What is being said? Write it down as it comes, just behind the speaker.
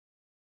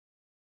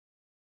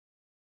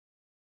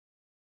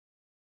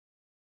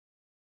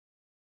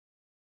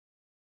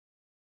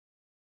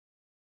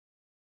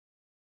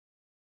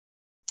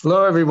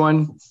Hello,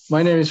 everyone.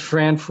 My name is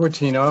Fran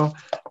Fortino,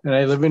 and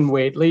I live in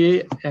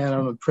Whately, and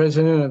I'm a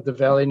president of the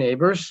Valley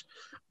Neighbors,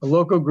 a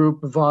local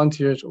group of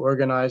volunteers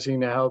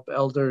organizing to help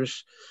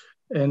elders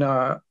and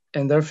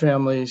their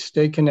families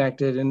stay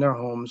connected in their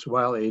homes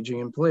while aging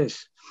in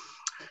place.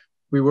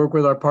 We work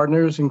with our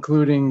partners,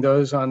 including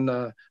those on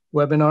the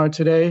webinar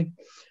today,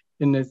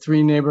 in the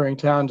three neighboring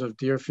towns of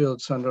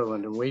Deerfield,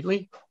 Sunderland, and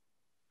Whately.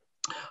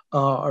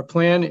 Our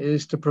plan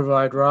is to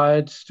provide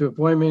rides to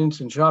appointments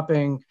and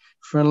shopping,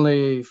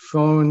 friendly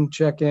phone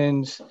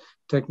check-ins,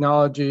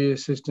 technology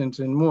assistance,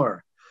 and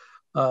more.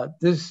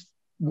 This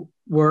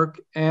work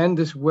and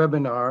this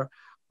webinar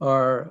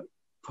are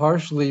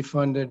partially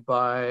funded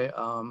by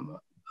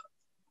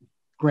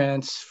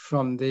grants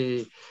from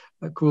the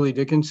Cooley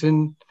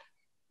Dickinson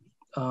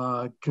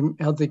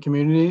Healthy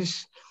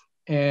Communities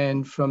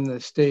and from the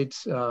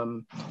state's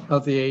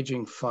Healthy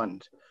Aging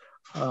Fund.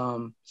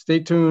 Stay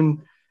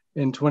tuned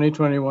in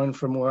 2021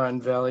 for more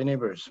on Valley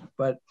Neighbors.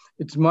 But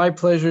it's my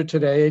pleasure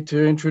today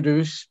to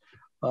introduce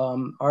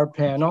our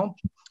panel,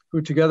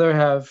 who together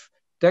have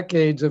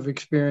decades of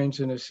experience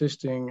in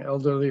assisting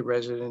elderly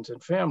residents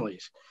and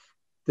families.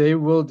 They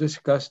will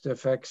discuss the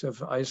effects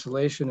of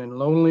isolation and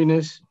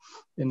loneliness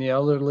in the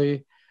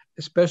elderly,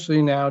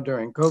 especially now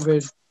during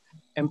COVID,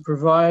 and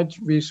provide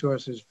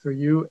resources for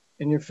you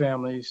and your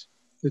families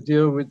to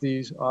deal with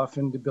these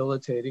often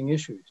debilitating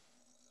issues.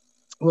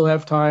 We'll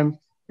have time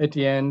at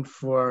the end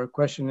for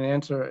question and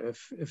answer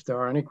if there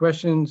are any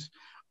questions,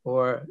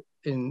 or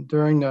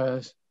during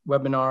the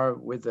webinar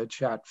with the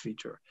chat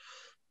feature.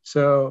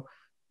 So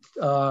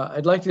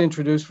I'd like to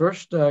introduce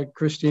first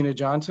Christina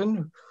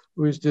Johnson,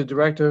 who is the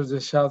director of the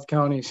South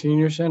County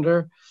Senior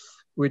Center,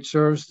 which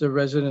serves the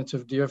residents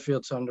of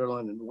Deerfield,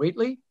 Sunderland, and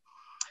Whately.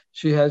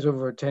 She has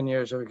over 10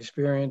 years of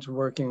experience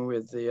working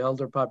with the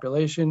elder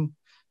population.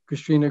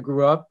 Christina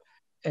grew up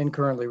and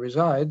currently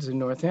resides in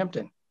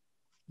Northampton.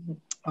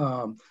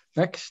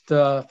 Next,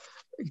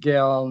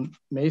 Gail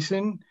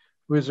Mason,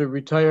 who is a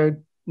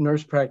retired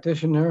nurse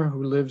practitioner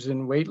who lives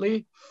in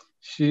Whately.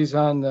 She's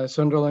on the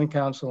Sunderland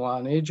Council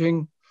on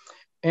Aging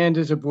and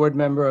is a board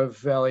member of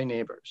Valley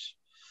Neighbors.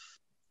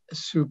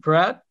 Sue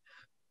Pratt,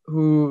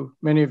 who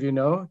many of you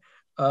know,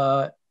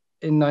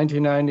 in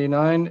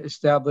 1999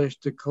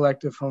 established the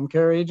Collective Home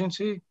Care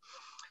Agency.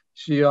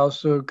 She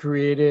also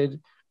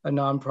created the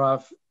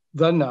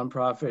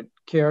nonprofit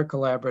Care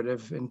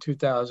Collaborative in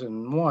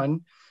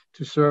 2001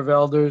 to serve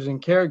elders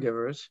and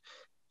caregivers.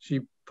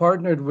 She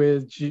partnered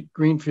with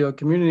Greenfield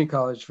Community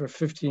College for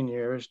 15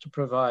 years to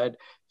provide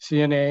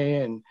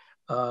CNA and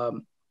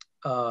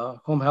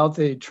home health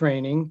aid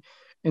training,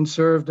 and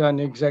served on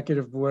the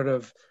executive board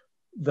of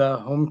the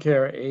Home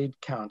Care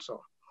Aid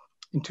Council.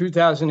 In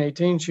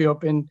 2018, she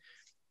opened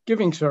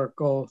Giving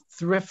Circle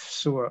thrift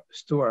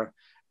store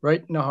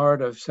right in the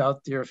heart of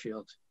South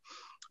Deerfield.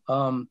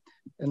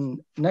 And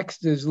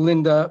next is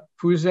Linda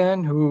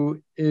Puzan,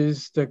 who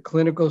is the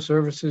Clinical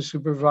Services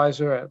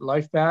Supervisor at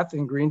LifePath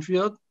in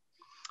Greenfield.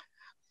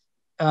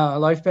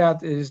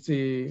 LifePath is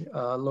the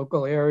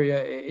local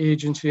area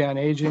agency on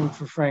aging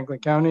for Franklin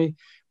County,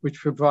 which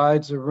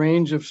provides a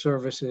range of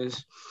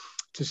services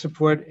to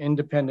support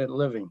independent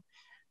living.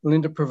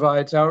 Linda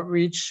provides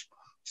outreach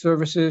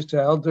services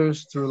to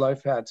elders through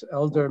LifePath's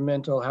Elder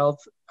Mental Health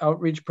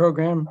Outreach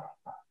Program.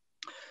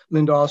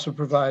 Linda also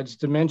provides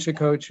dementia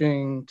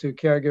coaching to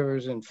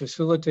caregivers and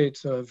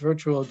facilitates a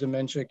virtual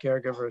dementia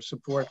caregiver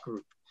support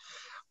group.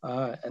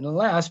 And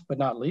last but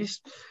not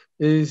least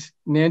is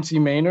Nancy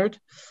Maynard,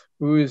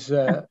 who is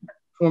a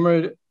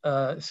former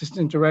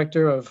assistant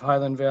director of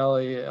Highland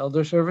Valley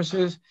Elder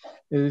Services,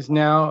 is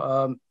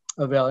now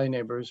a Valley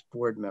Neighbors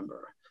board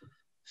member.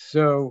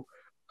 So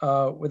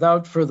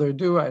without further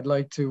ado, I'd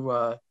like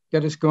to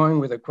get us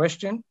going with a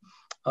question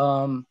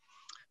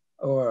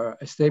or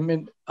a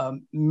statement.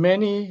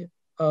 Many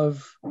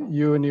of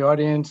you in the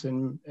audience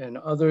and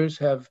others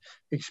have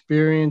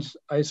experienced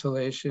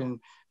isolation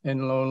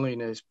and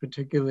loneliness,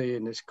 particularly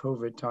in this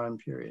COVID time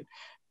period.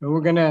 And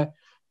we're gonna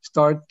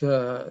start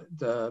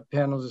the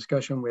panel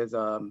discussion with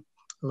a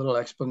little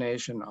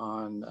explanation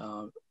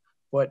on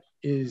what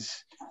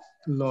is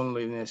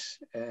loneliness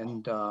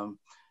and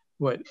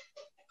what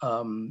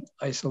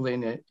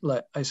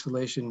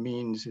isolation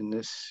means in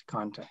this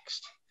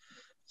context.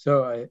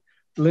 So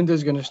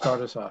Linda's going to start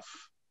us off.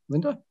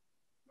 Linda?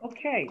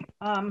 Okay.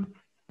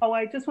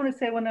 I just want to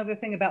say one other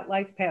thing about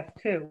LifePath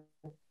too.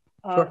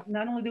 Sure.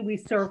 Not only do we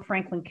serve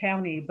Franklin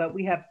County, but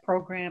we have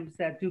programs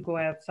that do go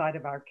outside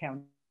of our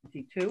county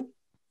too.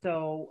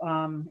 So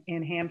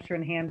in Hampshire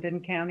and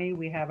Hampden County,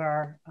 we have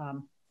our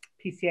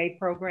PCA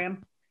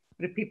program.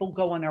 But if people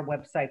go on our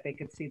website, they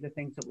could see the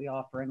things that we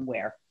offer and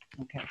where.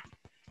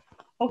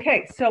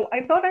 Okay, so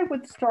I thought I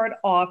would start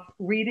off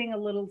reading a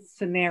little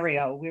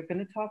scenario. We're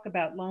going to talk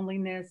about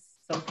loneliness,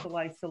 social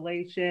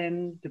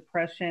isolation,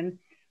 depression.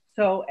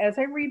 So as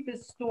I read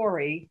this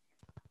story,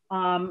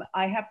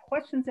 I have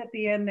questions at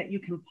the end that you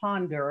can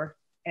ponder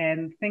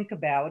and think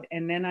about,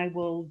 and then I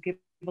will give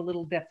a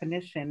little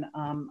definition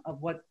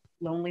of what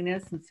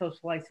loneliness and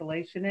social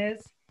isolation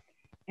is.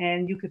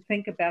 And you could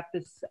think about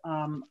this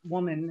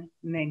woman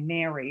named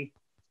Mary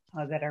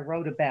that I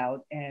wrote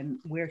about and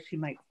where she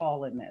might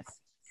fall in this.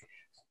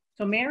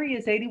 So Mary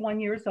is 81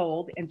 years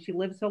old and she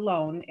lives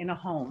alone in a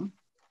home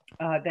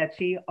that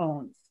she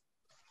owns.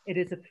 It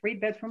is a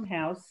 3-bedroom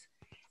house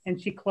and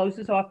she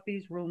closes off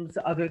these rooms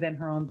other than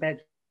her own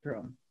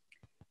bedroom.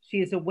 She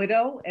is a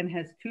widow and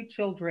has 2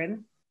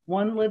 children.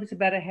 One lives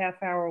about a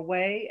half hour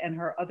away and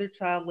her other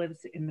child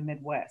lives in the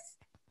Midwest.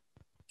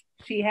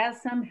 She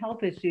has some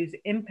health issues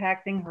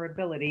impacting her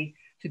ability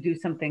to do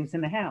some things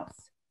in the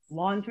house.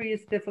 Laundry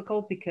is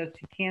difficult because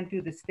she can't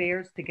do the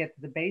stairs to get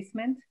to the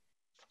basement.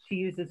 She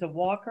uses a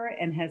walker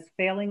and has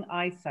failing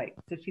eyesight,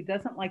 so she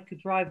doesn't like to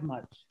drive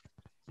much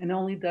and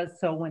only does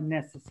so when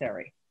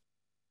necessary.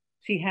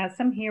 She has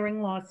some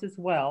hearing loss as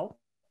well.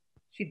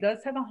 She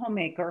does have a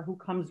homemaker who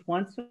comes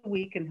once a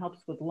week and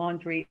helps with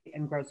laundry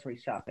and grocery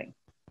shopping.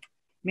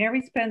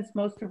 Mary spends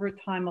most of her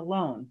time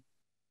alone.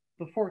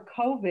 Before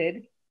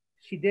COVID,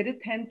 she did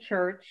attend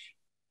church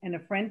and a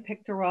friend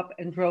picked her up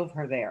and drove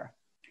her there.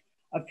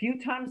 A few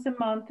times a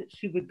month,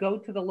 she would go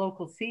to the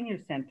local senior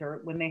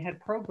center when they had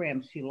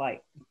programs she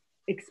liked,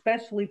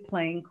 especially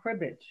playing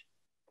cribbage.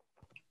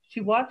 She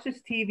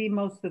watches TV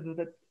most of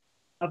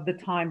the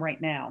time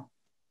right now.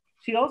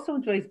 She also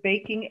enjoys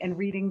baking and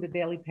reading the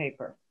daily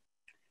paper.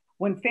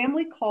 When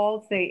family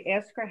calls, they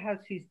ask her how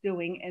she's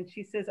doing, and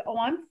she says, "Oh,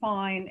 I'm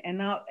fine, and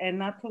not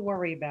to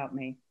worry about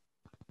me."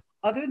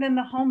 Other than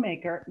the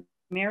homemaker,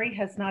 Mary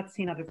has not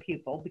seen other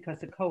people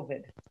because of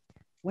COVID.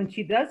 When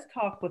she does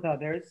talk with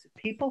others,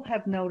 people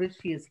have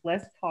noticed she is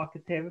less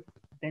talkative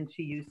than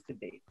she used to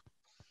be.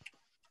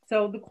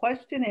 So the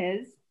question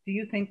is, do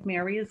you think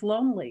Mary is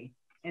lonely,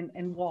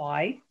 and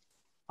why?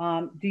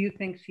 Do you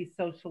think she's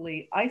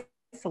socially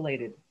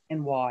isolated,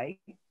 and why?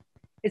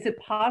 Is it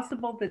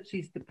possible that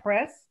she's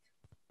depressed?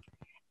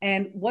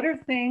 And what are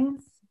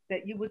things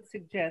that you would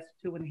suggest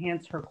to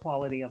enhance her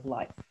quality of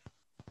life?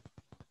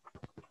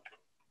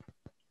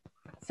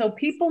 So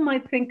people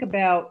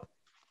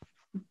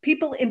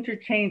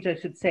interchange, I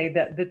should say,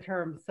 the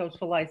term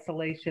social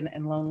isolation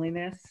and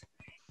loneliness,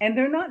 and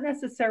they're not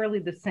necessarily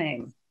the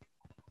same.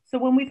 So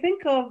when we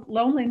think of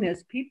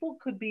loneliness, people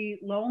could be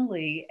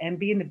lonely and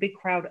be in a big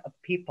crowd of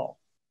people.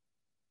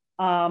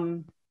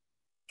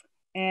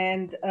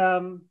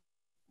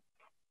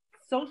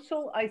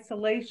 Social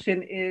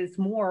isolation is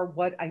more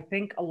what I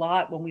think a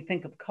lot when we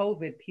think of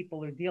COVID,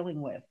 people are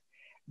dealing with,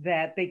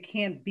 that they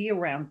can't be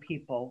around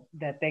people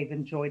that they've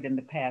enjoyed in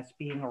the past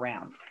being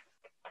around,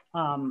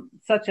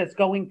 such as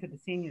going to the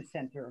senior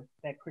center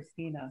that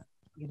Christina,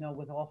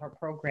 with all her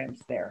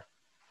programs there.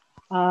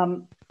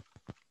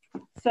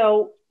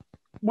 So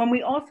when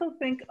we also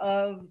think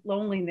of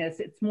loneliness,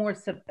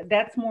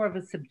 that's more of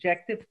a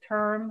subjective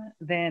term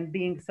than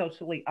being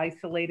socially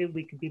isolated.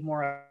 We could be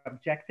more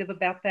objective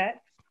about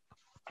that.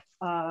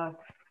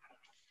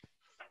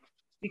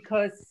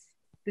 Because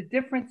the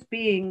difference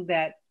being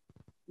that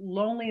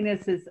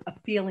loneliness is a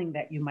feeling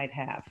that you might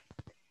have,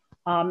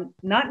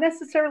 not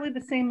necessarily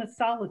the same as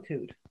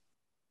solitude,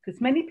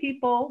 because many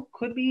people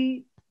could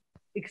be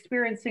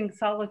experiencing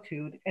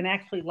solitude and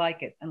actually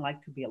like it and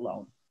like to be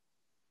alone.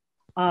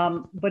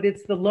 But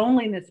it's the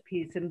loneliness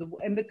piece, and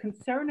the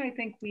concern I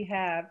think we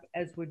have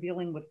as we're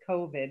dealing with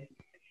COVID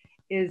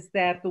is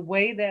that the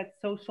way that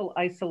social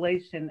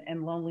isolation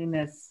and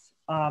loneliness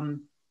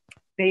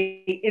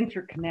they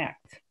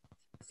interconnect.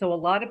 So a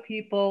lot of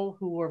people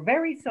who are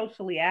very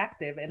socially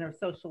active and are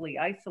socially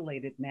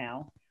isolated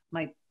now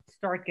might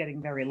start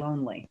getting very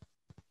lonely.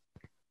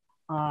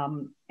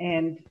 And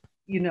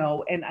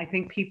I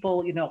think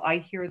people, I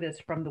hear this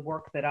from the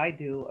work that I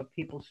do of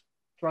people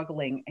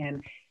struggling.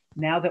 And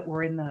now that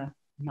we're in the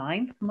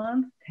 9th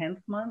month,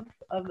 10th month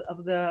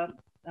of the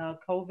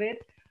COVID,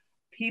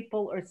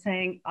 people are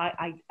saying,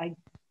 I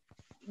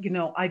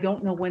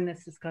don't know when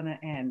this is going to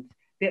end.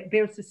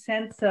 There's a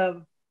sense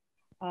of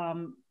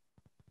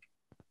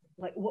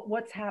like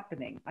what's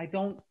happening. I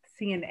don't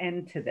see an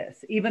end to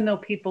this, even though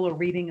people are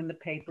reading in the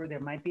paper there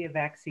might be a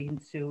vaccine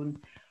soon.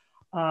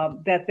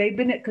 That they've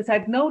been, because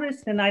I've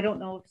noticed, and I don't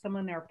know if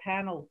someone in our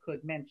panel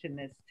could mention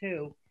this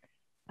too.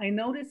 I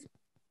noticed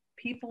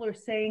people are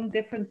saying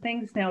different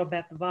things now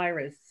about the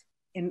virus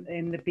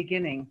in the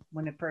beginning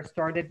when it first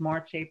started,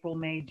 March, April,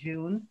 May,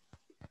 June.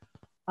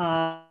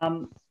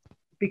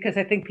 Because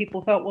I think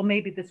people thought, well,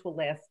 maybe this will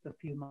last a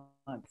few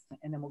months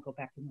and then we'll go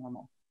back to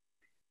normal.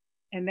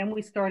 And then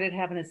we started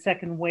having a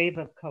second wave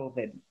of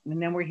COVID.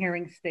 And then we're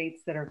hearing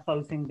states that are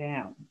closing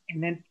down.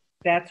 And then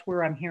that's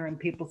where I'm hearing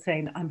people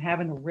saying, I'm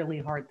having a really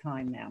hard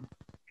time now.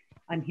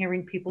 I'm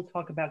hearing people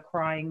talk about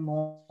crying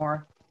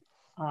more.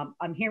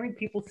 I'm hearing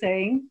people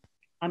saying,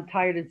 I'm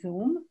tired of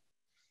Zoom.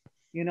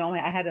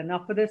 I had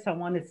enough of this. I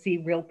want to see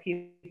real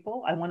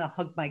people. I want to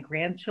hug my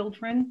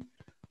grandchildren.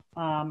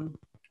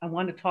 I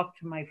want to talk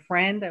to my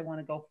friend. I want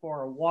to go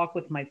for a walk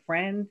with my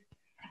friend.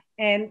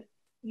 And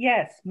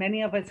yes,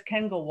 many of us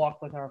can go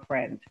walk with our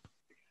friend.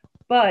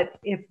 But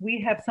if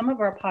we have some of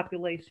our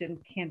population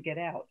can't get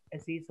out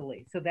as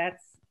easily. So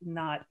that's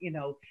not,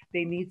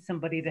 they need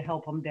somebody to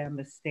help them down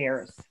the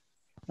stairs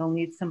They'll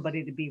need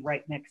somebody to be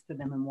right next to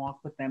them and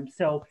walk with them.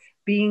 So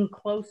being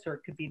closer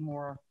could be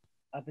more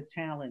of a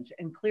challenge.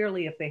 And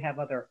clearly, if they have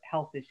other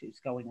health issues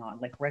going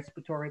on, like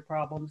respiratory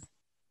problems,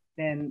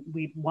 then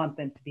we want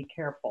them to be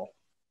careful.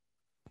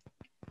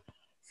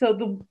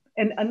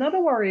 And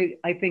another worry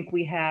I think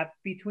we have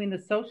between the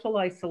social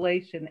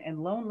isolation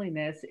and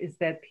loneliness is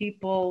that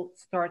people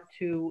start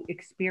to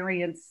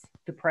experience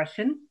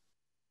depression,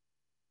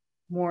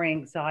 more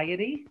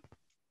anxiety.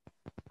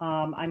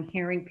 I'm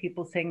hearing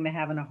people saying they're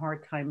having a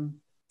hard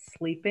time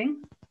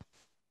sleeping.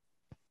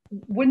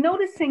 We're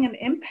noticing an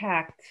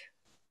impact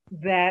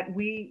that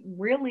we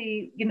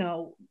really,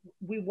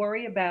 we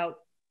worry about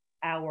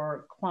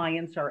our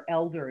clients, our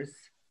elders,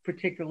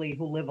 particularly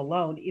who live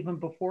alone, even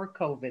before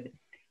COVID,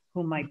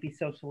 who might be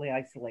socially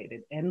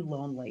isolated and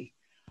lonely.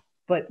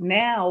 But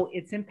now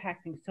it's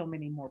impacting so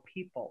many more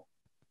people.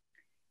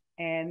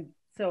 And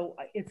so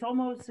it's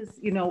almost as,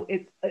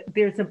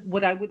 there's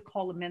what I would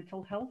call a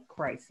mental health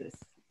crisis.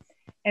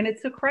 And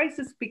it's a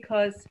crisis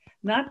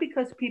not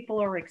because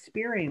people are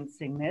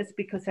experiencing this,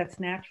 because that's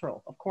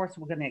natural. Of course,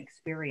 we're going to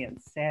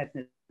experience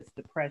sadness,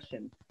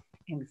 depression,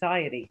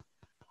 anxiety.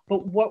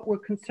 But what we're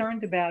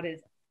concerned about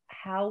is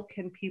how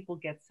can people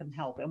get some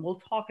help? And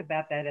we'll talk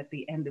about that at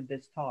the end of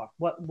this talk.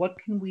 What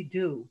can we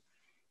do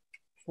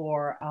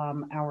for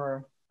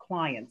our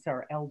clients,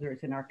 our elders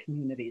in our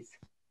communities,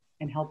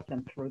 and help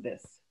them through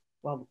this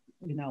while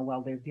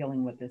they're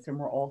dealing with this? And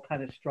we're all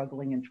kind of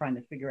struggling and trying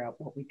to figure out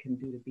what we can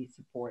do to be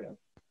supportive.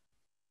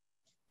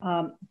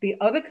 The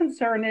other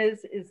concern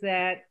is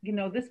that,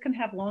 this can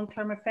have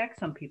long-term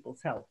effects on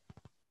people's health.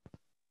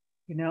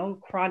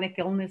 Chronic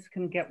illness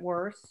can get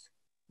worse.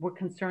 We're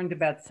concerned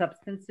about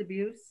substance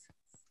abuse,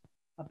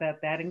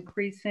 about that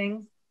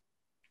increasing,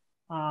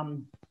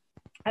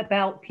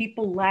 about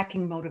people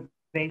lacking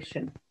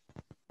motivation.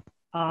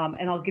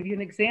 And I'll give you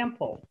an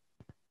example.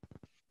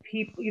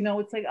 People,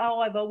 it's like, oh,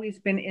 I've always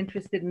been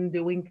interested in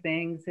doing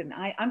things, and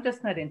I'm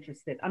just not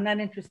interested. I'm not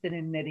interested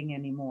in knitting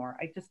anymore.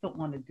 I just don't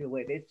want to do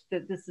it.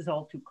 This is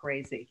all too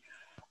crazy.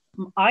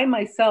 I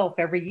myself,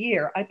 every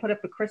year, I put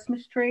up a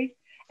Christmas tree,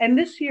 and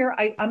this year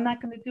I'm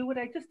not going to do it.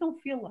 I just don't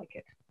feel like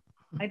it.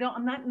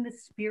 I'm not in the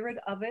spirit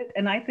of it.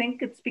 And I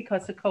think it's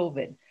because of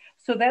COVID.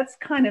 So that's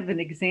kind of an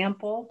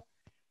example.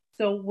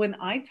 So when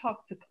I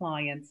talk to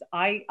clients,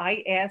 I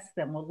ask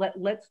them, well,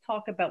 let's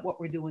talk about what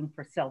we're doing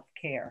for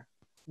self-care.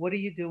 What are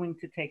you doing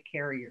to take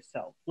care of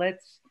yourself?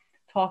 Let's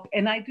talk.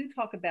 And I do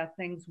talk about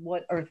things.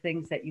 What are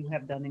things that you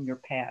have done in your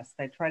past?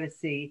 I try to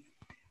see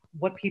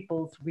what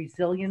people's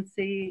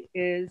resiliency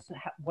is,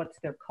 what's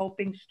their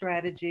coping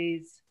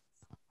strategies,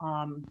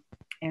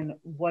 and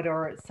what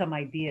are some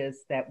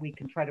ideas that we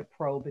can try to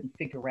probe and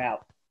figure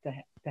out to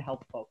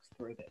help folks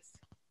through this.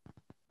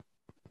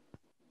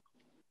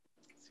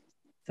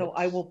 So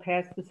I will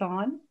pass this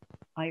on,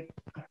 I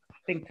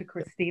think, to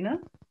Christina.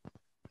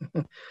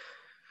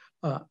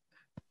 Go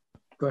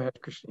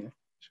ahead, Christina.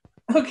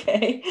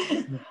 Okay.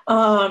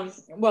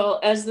 Well,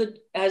 as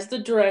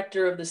the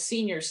director of the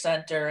senior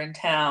center in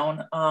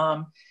town,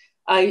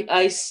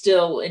 I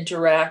still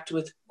interact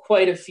with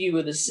quite a few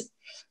of the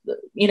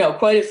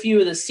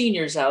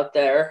seniors out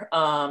there.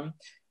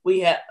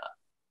 We have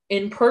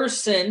in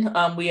person,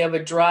 we have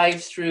a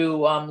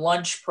drive-through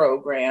lunch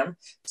program.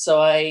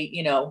 So I,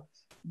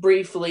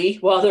 briefly,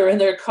 while they're in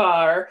their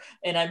car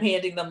and I'm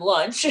handing them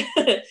lunch,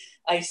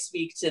 I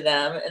speak to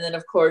them. And then,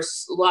 of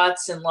course,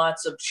 lots and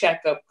lots of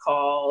checkup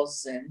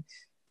calls and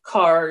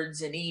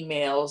cards and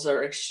emails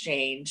are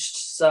exchanged.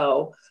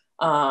 So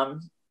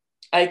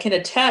I can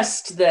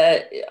attest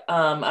that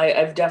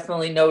I've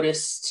definitely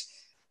noticed,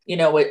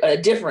 a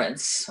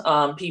difference.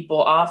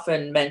 People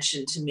often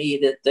mention to me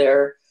that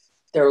they're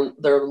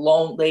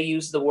lonely. They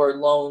use the word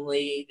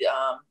lonely.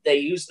 They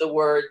use the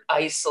word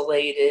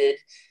isolated.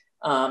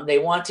 They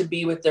want to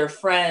be with their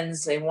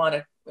friends. They want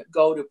to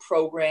go to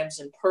programs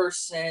in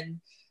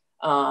person.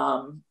 They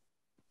want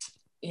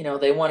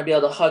to be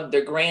able to hug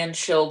their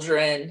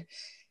grandchildren.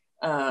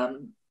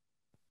 And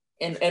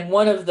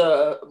one of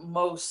the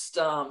most,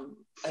 I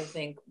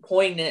think,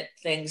 poignant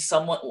things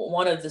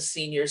one of the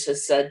seniors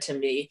has said to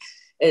me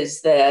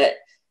is that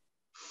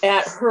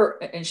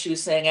she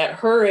was saying at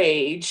her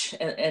age,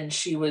 and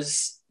she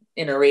was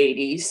in her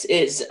 80s,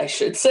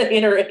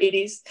 in her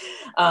 80s,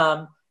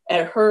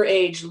 at her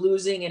age,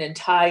 losing an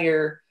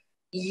entire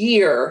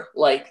year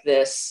like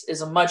this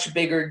is a much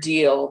bigger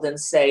deal than,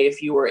 say,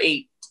 if you were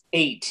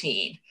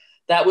 18.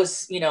 That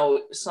was,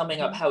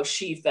 summing up how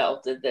she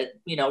felt, that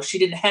she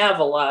didn't have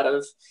a lot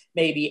of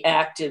maybe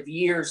active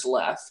years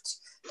left.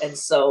 And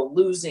so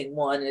losing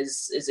one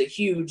is a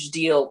huge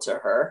deal to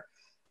her.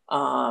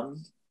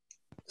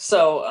 That's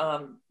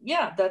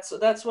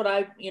what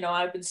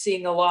I've been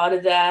seeing a lot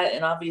of that.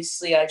 And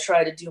obviously I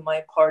try to do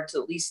my part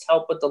to at least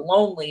help with the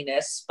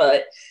loneliness,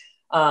 but,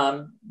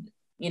 and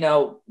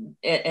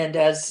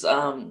as,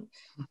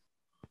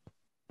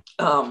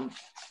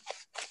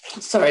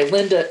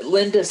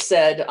 Linda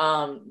said,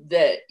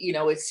 that,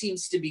 it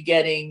seems to be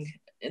getting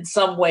in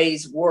some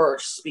ways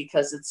worse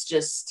because it's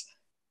just,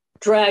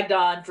 dragged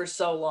on for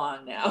so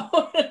long now.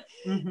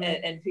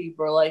 And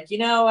people are like,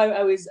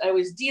 I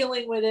was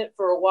dealing with it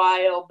for a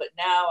while, but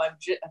now I'm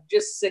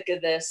just sick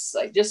of this.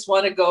 I just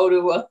want to go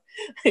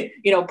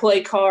to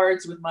play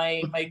cards with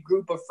my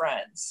group of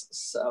friends.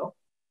 So.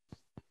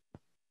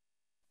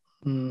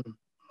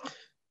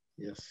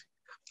 Yes.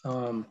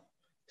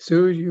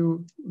 Sue,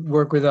 you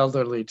work with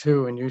elderly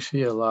too, and you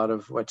see a lot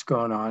of what's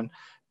going on.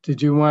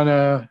 Did you want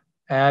to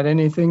add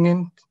anything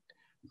in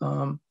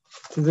to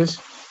this?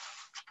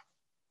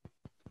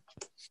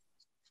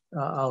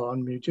 I'll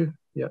unmute you.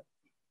 Yep.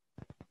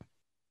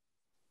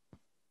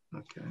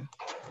 Okay.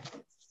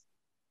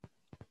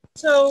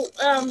 So,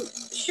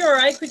 sure,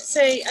 I could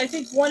say, I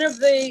think one of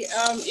the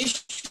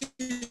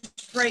issues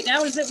right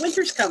now is that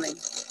winter's coming.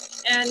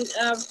 And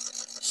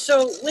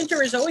so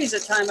winter is always a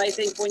time, I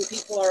think, when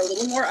people are a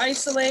little more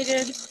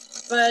isolated.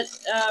 But,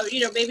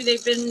 maybe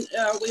they've been,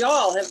 we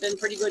all have been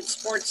pretty good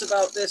sports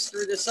about this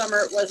through the summer.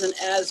 It wasn't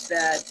as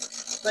bad.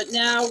 But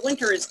now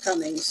winter is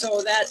coming,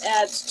 so that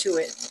adds to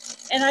it.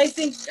 And I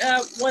think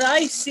what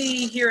I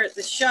see here at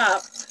the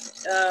shop,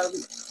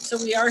 so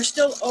we are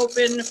still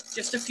open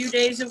just a few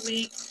days a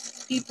week.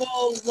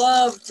 People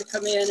love to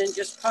come in and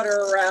just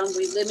putter around.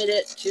 We limit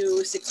it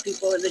to 6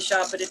 people in the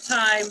shop at a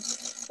time.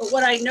 But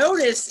what I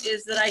notice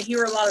is that I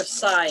hear a lot of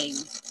sighing.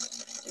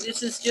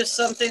 This is just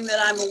something that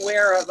I'm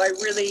aware of. I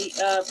really,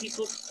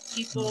 people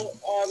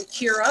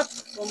tear up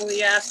when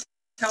we ask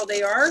how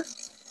they are.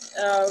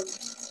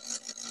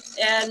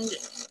 And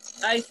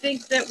I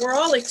think that we're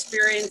all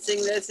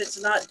experiencing this.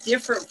 It's not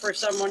different for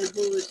someone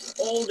who's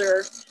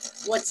older.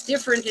 What's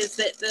different is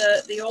that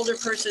the older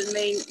person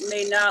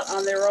may not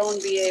on their own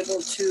be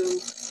able to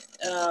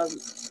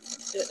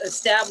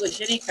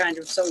establish any kind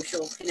of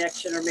social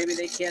connection, or maybe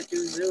they can't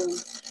do Zoom.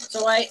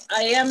 So I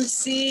am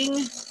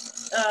seeing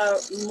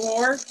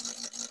more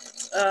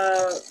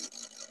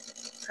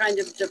kind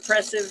of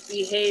depressive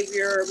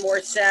behavior,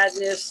 more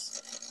sadness.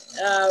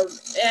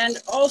 And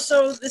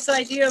also this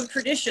idea of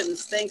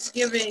traditions,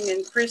 Thanksgiving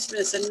and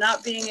Christmas, and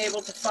not being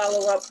able to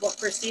follow up what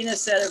Christina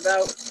said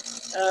about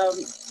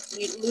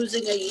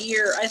losing a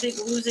year. I think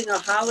losing a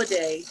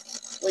holiday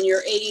when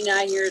you're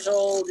 89 years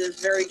old is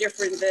very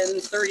different than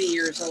 30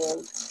 years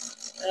old.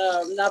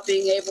 Not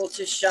being able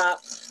to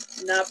shop,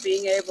 not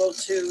being able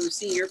to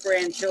see your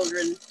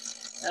grandchildren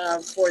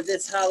for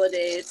this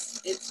holiday,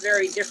 it's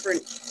very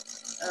different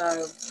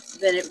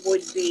than it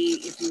would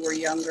be if you were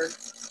younger.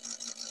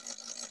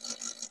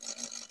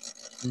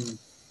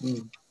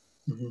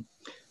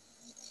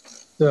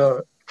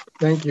 So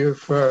thank you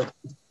for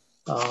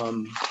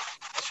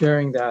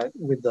sharing that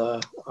with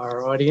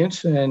our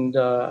audience. And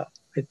I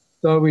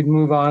thought we'd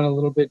move on a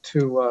little bit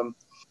to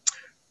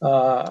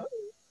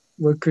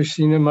what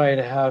Christina might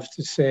have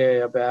to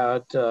say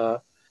about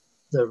the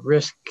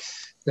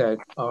risks that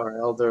our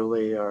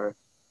elderly are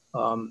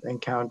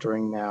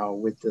encountering now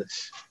with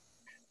this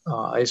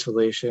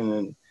isolation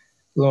and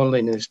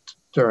loneliness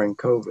during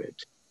COVID.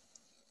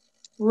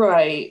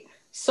 Right.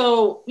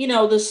 So,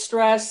 the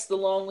stress, the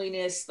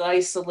loneliness, the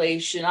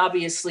isolation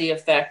obviously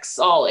affects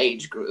all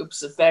age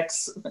groups,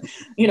 affects,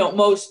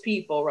 most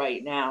people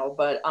right now.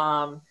 But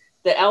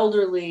the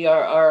elderly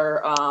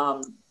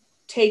are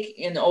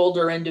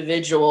older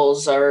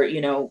individuals are,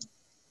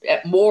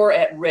 more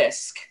at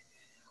risk.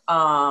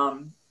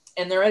 And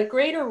they're at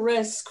greater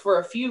risk for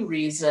a few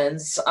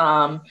reasons.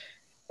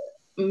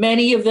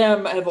 Many of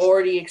them have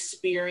already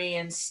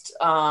experienced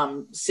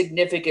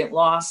significant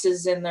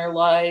losses in their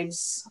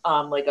lives,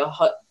 like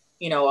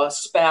a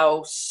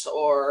spouse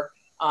or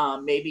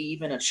maybe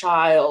even a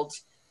child.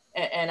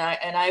 And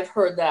I've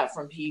heard that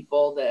from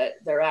people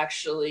that they're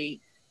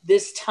actually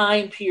this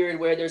time period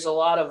where there's a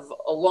lot of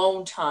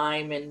alone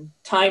time and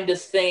time to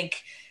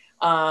think.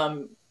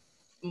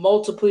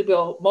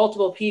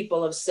 Multiple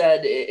people have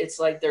said it's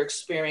like they're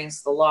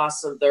experiencing the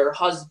loss of their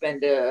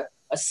husband a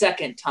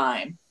second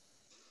time.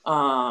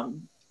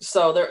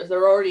 So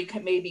they're already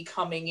maybe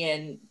coming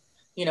in,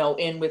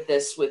 in with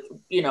this, with,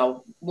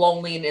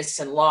 loneliness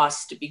and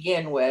loss to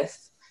begin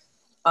with.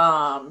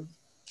 Let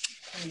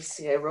me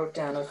see, I wrote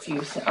down a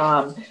few.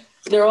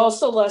 They're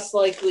also less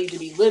likely to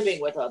be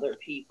living with other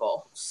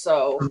people.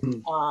 So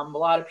a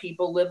lot of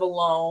people live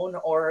alone,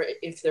 or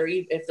if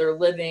they're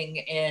living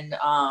in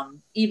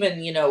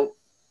even,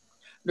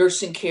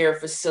 nursing care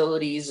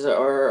facilities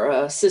or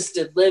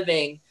assisted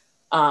living,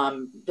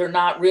 they're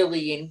not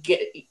really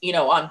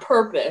on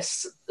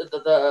purpose.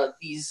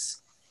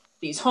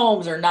 These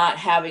homes are not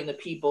having the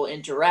people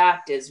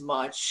interact as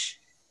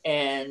much,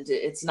 and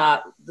it's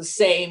not the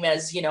same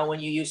as when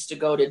you used to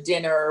go to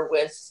dinner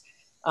with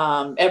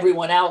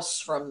everyone else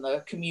from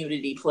the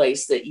community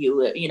place that you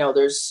live.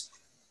 There's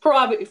for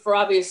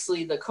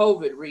obviously the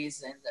COVID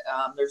reason,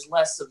 there's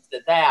less of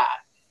that.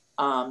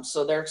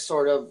 So they're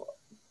sort of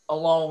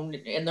alone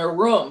in their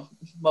room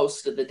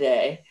most of the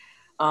day.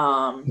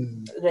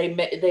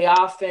 They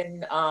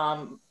often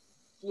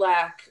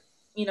lack,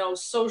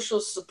 social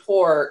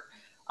support.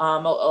 A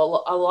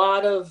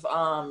lot of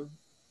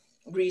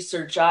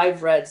research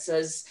I've read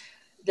says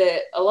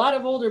that a lot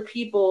of older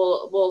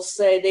people will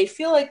say they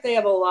feel like they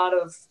have a lot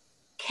of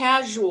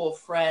casual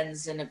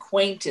friends and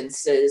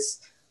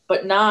acquaintances,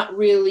 but not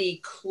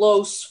really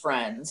close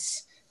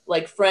friends,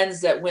 like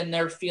friends that when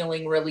they're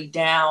feeling really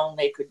down,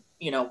 they could,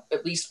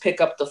 at least pick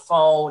up the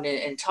phone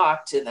and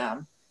talk to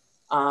them.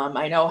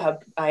 I know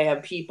I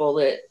have people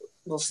that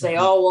will say,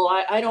 oh, well,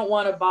 I don't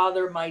want to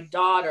bother my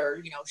daughter.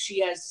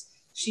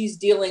 She's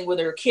dealing with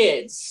her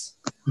kids,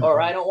 or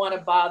I don't want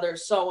to bother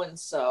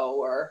so-and-so,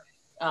 or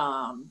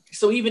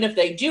so even if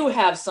they do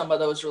have some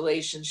of those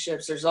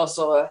relationships, there's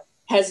also a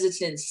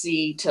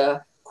hesitancy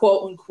to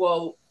quote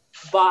unquote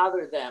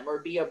bother them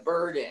or be a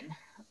burden.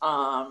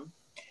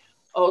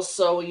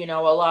 Also, a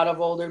lot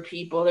of older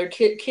people, their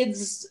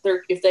kids,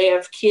 if they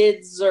have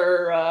kids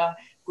or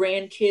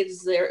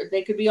grandkids,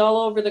 they could be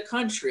all over the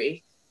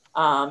country.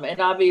 And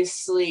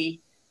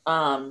obviously,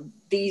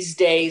 these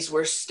days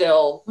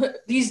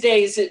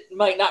it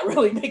might not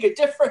really make a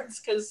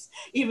difference, because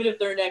even if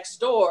they're next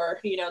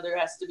door, there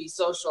has to be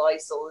social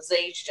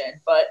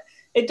isolation. But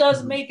it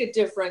does make a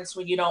difference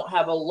when you don't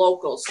have a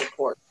local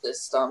support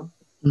system.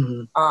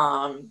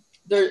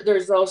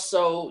 There's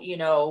also,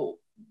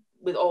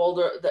 with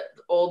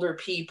older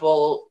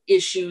people,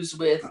 issues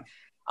with,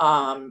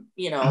 falling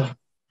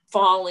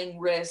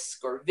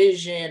risk or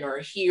vision or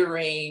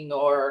hearing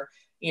or,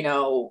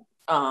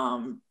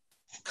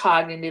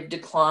 cognitive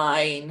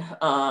decline.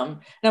 And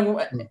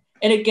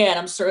again,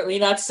 I'm certainly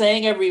not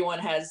saying everyone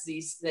has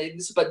these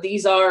things, but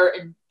these are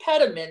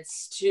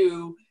impediments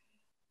to,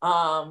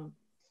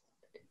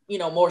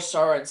 more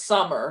so in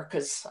summer,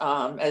 because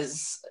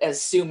as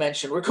Sue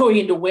mentioned, we're going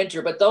into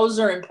winter, but those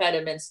are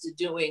impediments to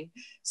doing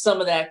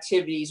some of the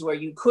activities where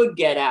you could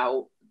get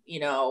out,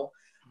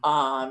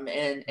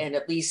 and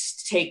at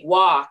least take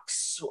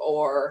walks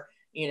or,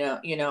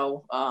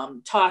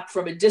 talk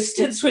from a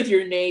distance with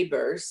your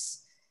neighbors.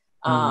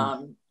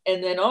 And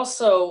then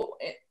also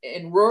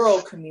in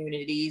rural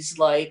communities,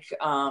 like,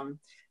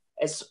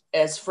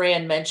 as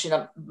Fran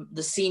mentioned,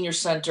 the senior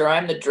center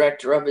I'm the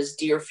director of is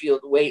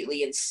Deerfield,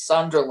 Whately, and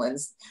Sunderland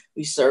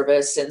we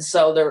service. And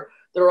so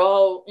they're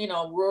all,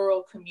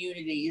 rural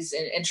communities,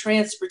 and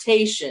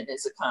transportation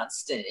is a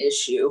constant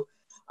issue,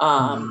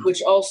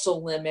 which also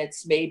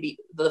limits maybe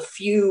the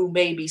few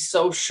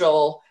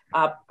social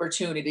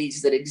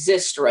opportunities that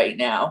exist right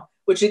now,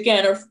 which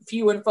again are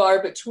few and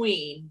far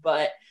between,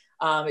 but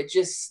it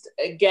just,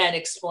 again,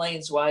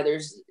 explains why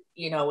there's,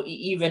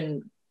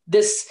 even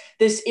this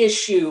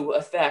issue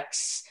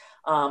affects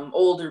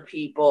older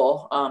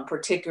people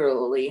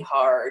particularly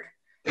hard.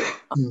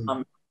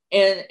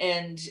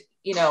 And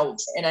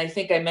I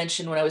think I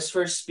mentioned when I was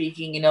first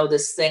speaking,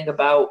 this thing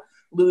about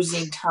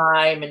losing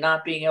time and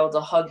not being able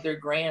to hug their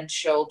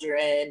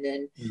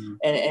grandchildren,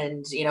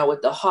 and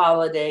with the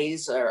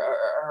holidays are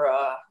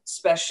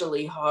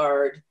especially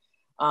hard.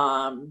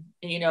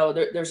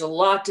 There's a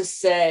lot to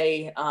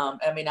say.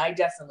 I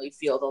definitely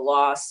feel the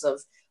loss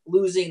of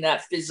losing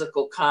that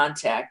physical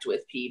contact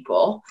with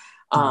people.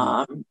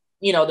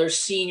 There's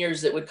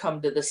seniors that would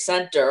come to the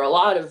center, a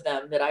lot of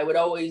them that I would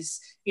always,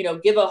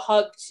 give a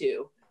hug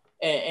to.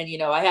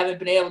 And I haven't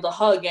been able to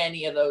hug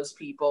any of those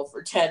people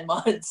for 10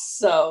 months.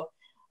 So,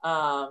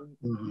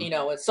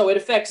 so it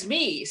affects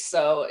me.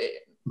 So,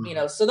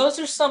 so those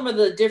are some of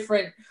the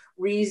different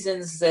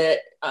reasons that,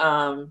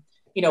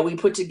 we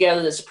put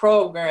together this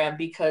program,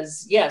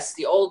 because yes,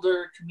 the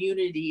older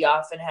community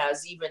often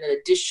has even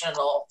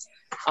additional,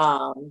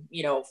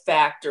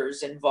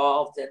 factors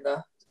involved in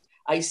the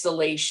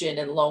isolation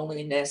and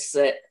loneliness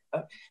that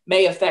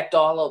may affect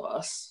all of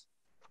us.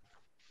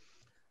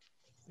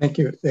 Thank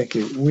you.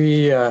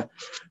 We,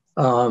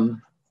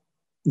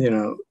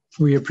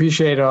 we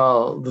appreciate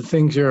all the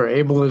things you're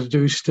able to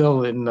do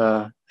still in,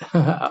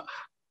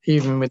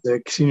 even with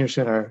the senior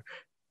center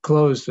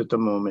closed at the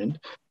moment,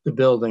 the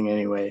building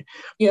anyway.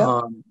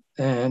 Yeah.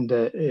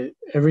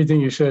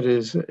 Everything you said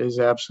is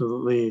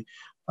absolutely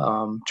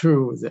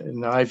true,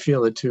 and I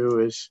feel it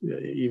too. Is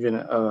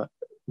even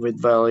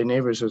with Valley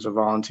Neighbors as a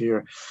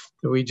volunteer,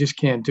 that we just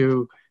can't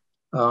do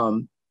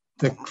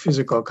the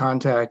physical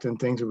contact and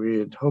things that we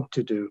had hoped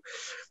to do.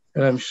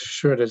 And I'm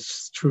sure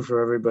that's true for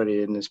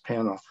everybody in this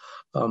panel.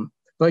 I'd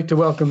like to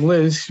welcome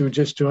Liz, who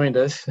just joined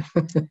us.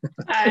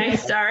 Hi,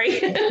 sorry.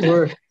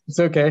 It's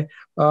okay.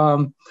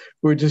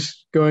 We're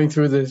just going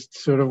through this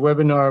sort of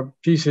webinar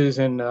pieces,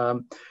 and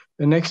the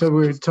next up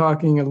we're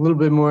talking a little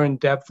bit more in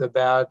depth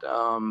about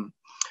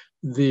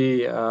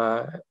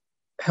the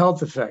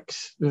health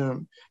effects.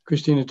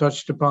 Christina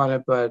touched upon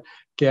it, but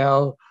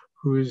Gail,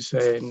 who's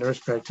a nurse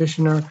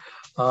practitioner,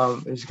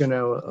 is going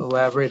to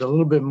elaborate a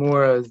little bit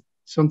more of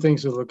some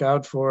things to look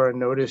out for and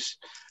notice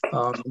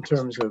in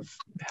terms of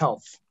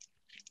health,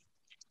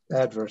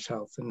 adverse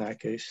health in that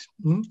case.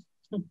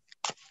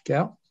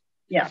 Gail?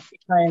 Yeah,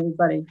 hi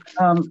everybody.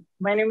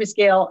 My name is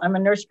Gail. I'm a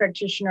nurse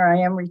practitioner.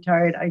 I am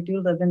retired. I do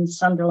live in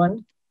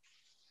Sunderland.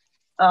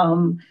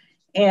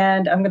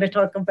 And I'm going to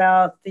talk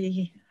about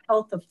the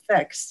health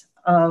effects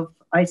of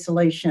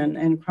isolation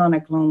and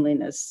chronic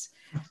loneliness.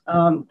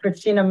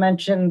 Christina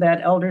mentioned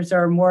that elders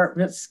are more at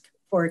risk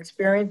for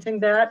experiencing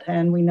that,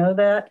 and we know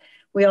that.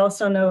 We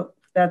also know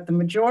that the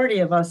majority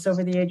of us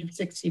over the age of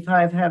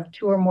 65 have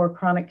 2 or more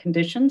chronic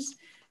conditions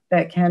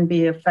that can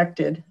be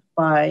affected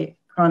by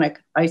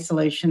chronic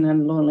isolation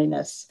and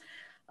loneliness.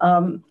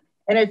 And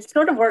it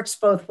sort of works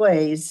both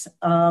ways.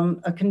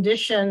 A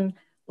condition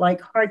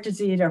like heart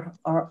disease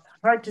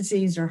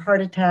or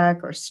heart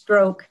attack or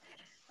stroke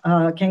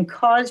can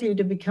cause you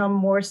to become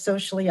more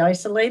socially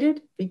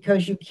isolated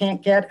because you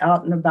can't get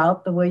out and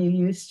about the way you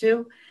used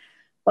to.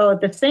 While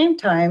at the same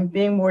time,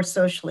 being more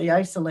socially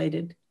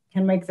isolated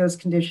can make those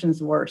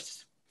conditions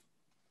worse.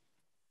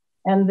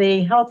 And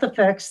the health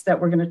effects that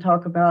we're going to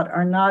talk about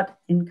are not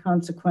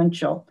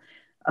inconsequential.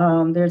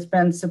 There's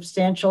been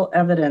substantial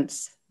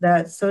evidence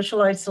that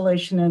social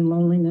isolation and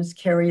loneliness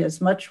carry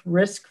as much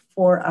risk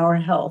for our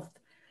health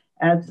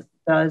as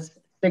does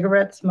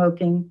cigarette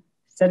smoking,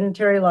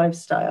 sedentary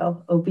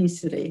lifestyle,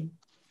 obesity.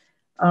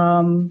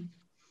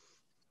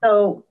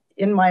 So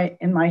in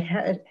my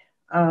head,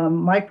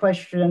 my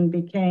question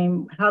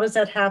became, how does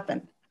that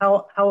happen?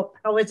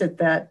 How is it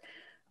that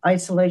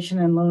isolation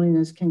and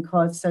loneliness can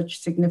cause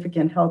such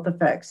significant health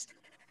effects?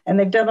 And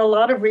they've done a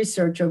lot of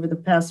research over the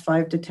past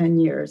 5 to 10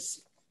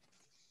 years.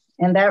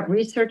 And that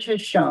research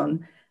has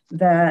shown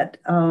that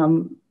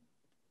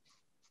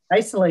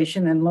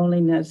isolation and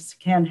loneliness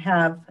can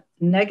have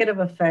negative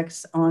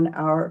effects on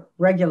our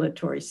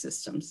regulatory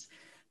systems,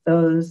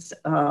 those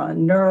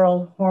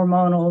neural,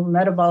 hormonal,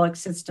 metabolic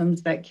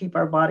systems that keep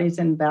our bodies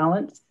in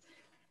balance.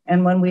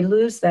 And when we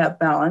lose that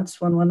balance,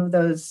 when one of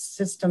those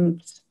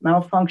systems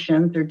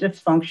malfunctions or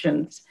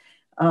dysfunctions,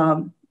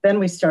 then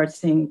we start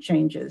seeing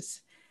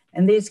changes.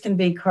 And these can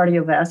be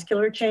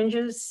cardiovascular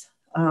changes.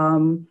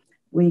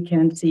 We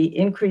can see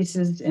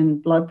increases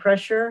in blood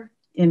pressure,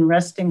 in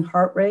resting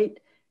heart rate,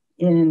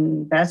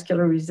 in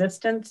vascular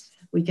resistance.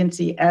 We can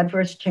see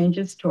adverse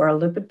changes to our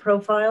lipid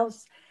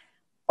profiles.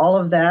 All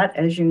of that,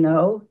 as you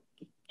know,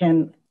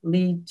 can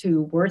lead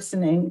to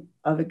worsening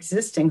of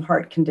existing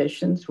heart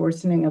conditions,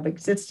 worsening of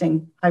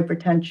existing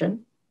hypertension.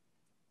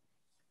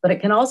 But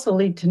it can also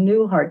lead to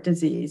new heart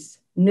disease,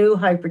 new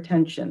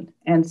hypertension,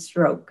 and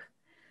stroke.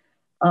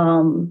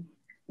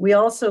 We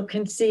also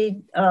can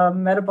see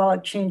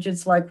metabolic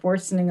changes like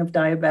worsening of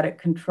diabetic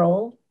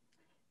control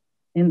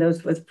in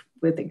those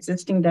with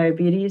existing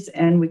diabetes,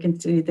 and we can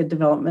see the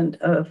development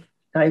of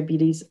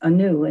diabetes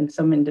anew in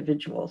some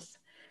individuals.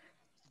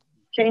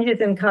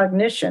 Changes in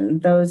cognition,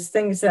 those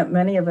things that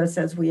many of us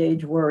as we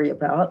age worry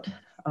about,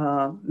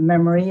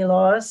 memory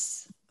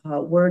loss,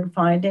 word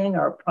finding,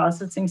 our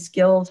processing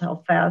skills,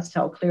 how fast,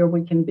 how clear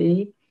we can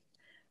be.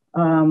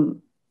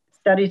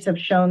 Studies have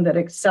shown that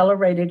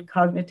accelerated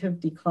cognitive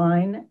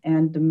decline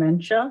and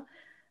dementia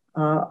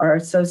are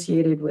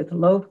associated with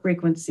low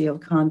frequency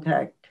of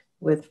contact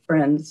with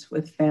friends,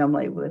 with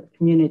family, with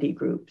community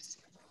groups.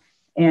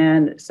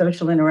 And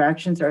social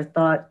interactions are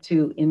thought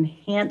to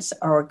enhance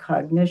our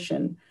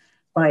cognition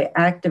by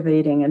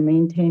activating and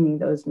maintaining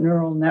those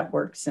neural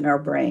networks in our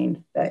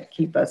brain that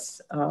keep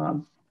us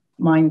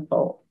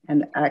mindful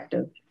and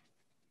active.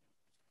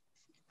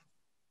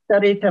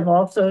 Studies have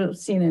also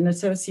seen an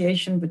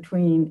association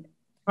between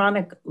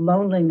chronic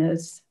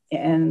loneliness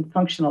and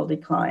functional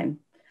decline.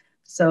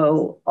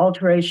 So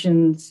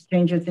alterations,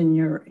 changes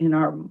in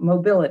our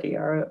mobility,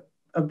 our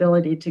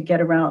ability to get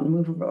around,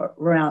 move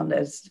around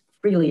as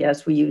freely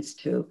as we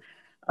used to.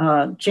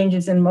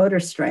 Changes in motor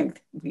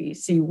strength. We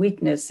see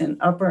weakness in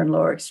upper and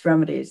lower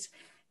extremities.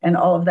 And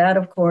all of that,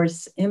 of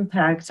course,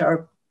 impacts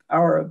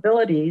our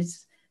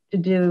abilities to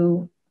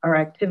do our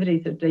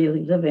activities of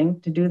daily living,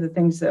 to do the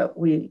things that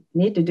we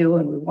need to do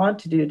and we want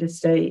to do to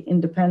stay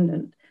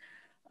independent.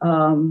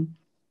 And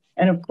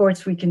of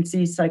course, we can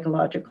see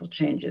psychological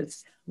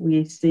changes.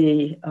 We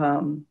see,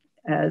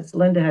 as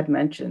Linda had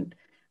mentioned,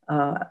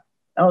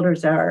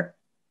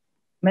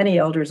 many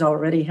elders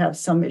already have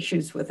some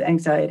issues with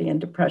anxiety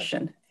and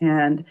depression.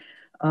 And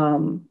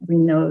we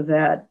know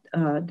that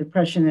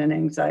depression and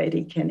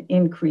anxiety can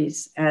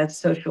increase as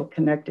social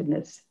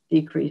connectedness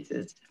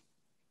decreases.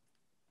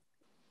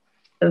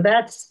 So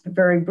that's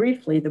very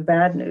briefly the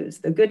bad news.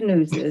 The good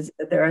news is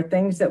that there are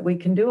things that we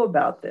can do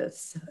about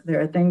this. There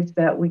are things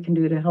that we can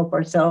do to help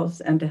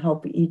ourselves and to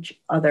help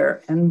each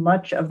other. And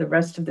much of the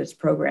rest of this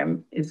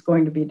program is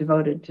going to be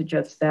devoted to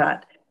just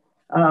that.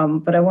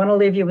 But I want to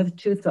leave you with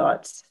 2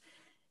 thoughts.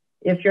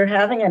 If you're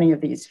having any of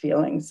these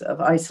feelings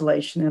of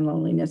isolation and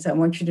loneliness, I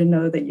want you to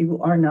know that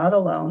you are not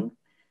alone,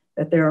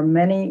 that there are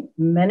many,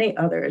 many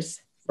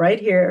others right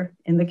here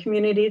in the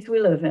communities we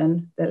live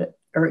in that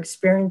are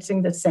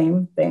experiencing the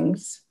same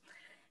things.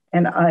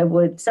 And I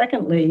would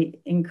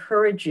secondly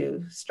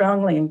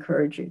strongly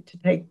encourage you to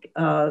take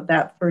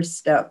that first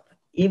step,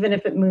 even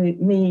if it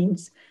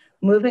means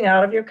moving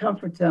out of your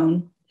comfort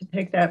zone, to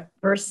take that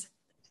first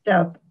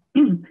step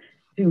to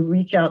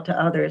reach out to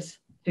others,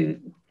 to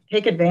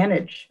take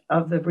advantage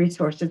of the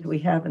resources we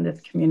have in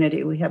this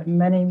community. We have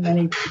many,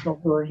 many people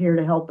who are here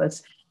to help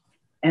us.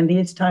 And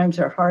these times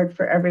are hard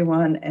for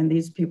everyone. And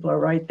these people are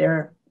right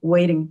there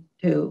waiting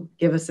to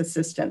give us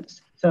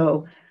assistance.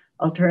 So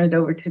I'll turn it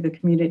over to the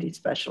community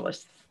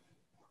specialists.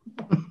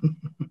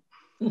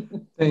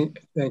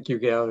 Thank you,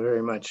 Gail,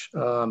 very much.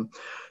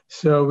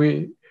 So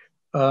we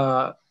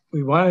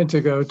wanted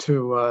to go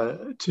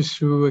to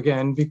Sue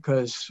again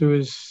because Sue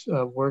has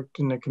worked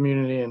in the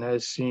community and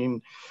has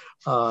seen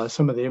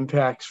some of the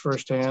impacts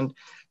firsthand,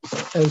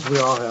 as we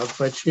all have.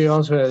 But she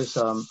also has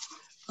a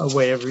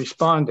way of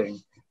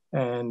responding,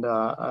 and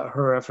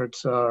her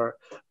efforts are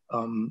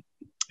an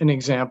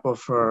example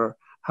for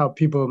how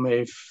people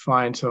may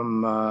find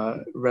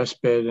some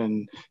respite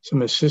and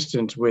some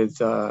assistance with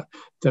the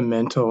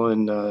mental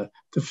and the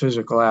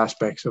physical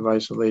aspects of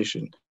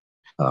isolation.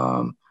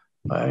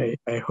 I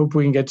hope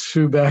we can get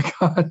Sue back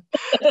on,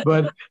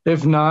 but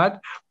if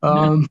not,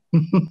 we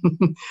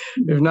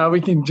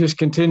can just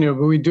continue.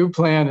 But we do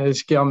plan,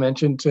 as Gail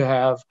mentioned, to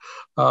have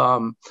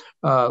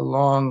a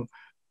long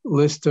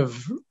list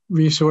of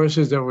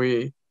resources that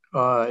we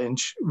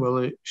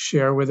will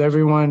share with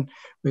everyone,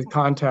 with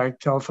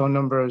contact telephone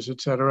numbers,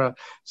 etc.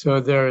 So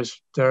there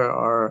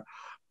are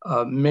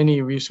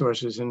many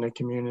resources in the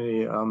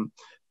community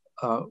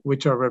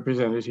which are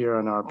represented here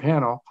on our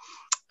panel,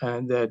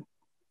 and that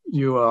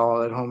you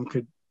all at home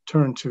could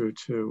turn to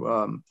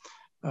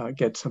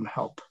get some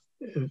help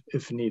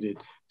if needed.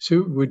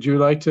 Sue, would you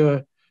like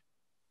to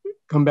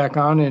come back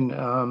on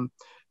and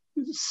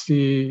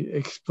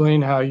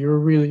explain how you're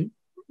really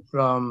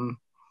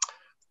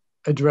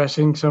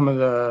addressing some of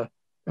the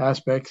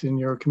aspects in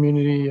your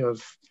community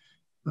of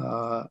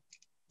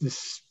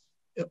this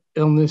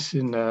illness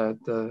and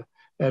the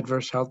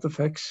adverse health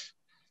effects?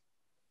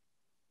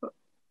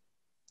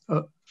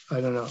 I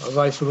don't know, of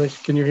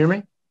isolation. Can you hear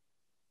me?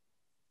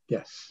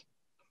 Yes.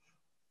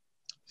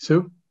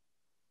 Sue?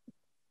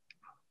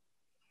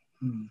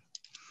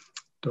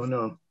 Don't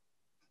know.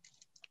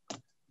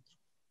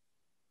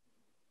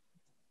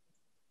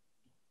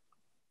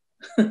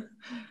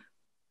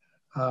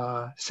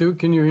 Sue,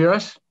 can you hear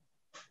us?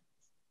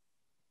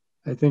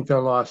 I think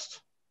they're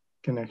lost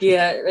connection.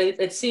 Yeah,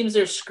 it seems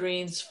their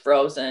screen's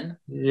frozen.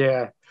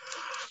 Yeah.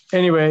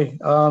 Anyway,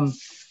 well,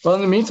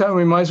 in the meantime,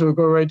 we might as well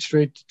go right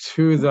straight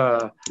to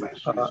the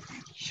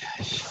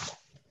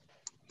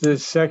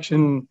this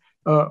section.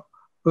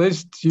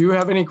 Liz, do you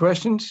have any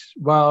questions?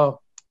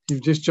 Well,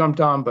 you've just jumped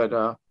on, but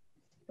are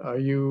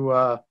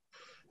you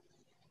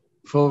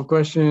full of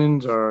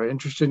questions or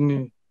interested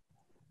in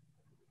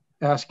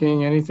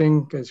asking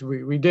anything? Because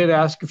we did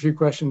ask a few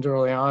questions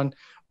early on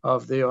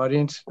of the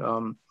audience.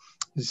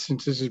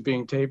 Since this is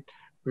being taped,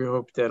 we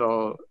hope that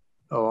it'll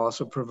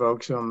also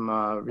provoke some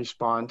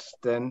response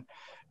then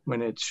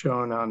when it's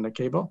shown on the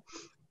cable.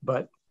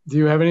 But do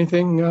you have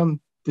anything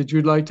that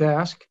you'd like to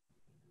ask?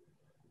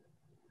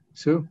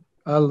 Sue?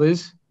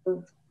 Liz?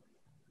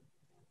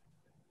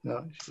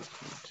 No,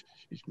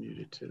 she's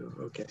muted too.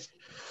 Okay.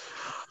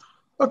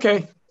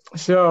 Okay,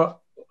 so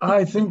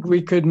I think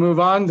we could move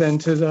on then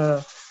to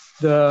the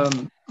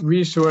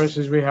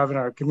resources we have in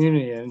our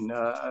community. And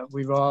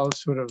we've all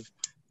sort of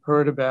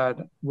heard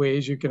about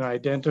ways you can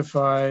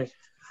identify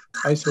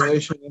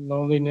isolation and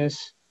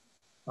loneliness.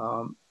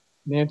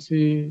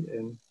 Nancy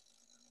and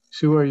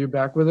Sue, are you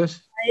back with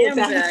us? I am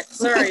back.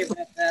 Sorry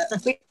about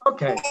that.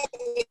 Okay.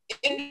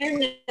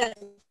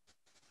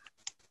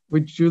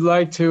 Would you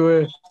like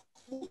to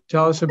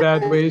tell us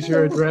about ways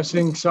you're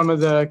addressing some of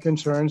the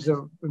concerns that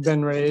have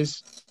been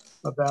raised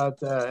about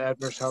the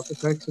adverse health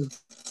effects of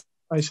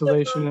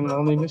isolation and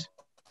loneliness?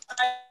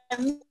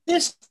 I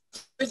missed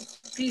a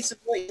piece of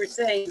what you were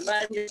saying, but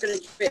I'm just going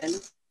to jump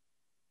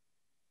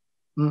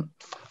in.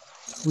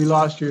 We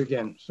lost you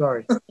again.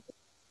 Sorry.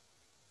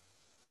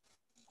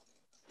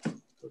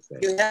 Okay.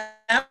 You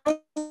have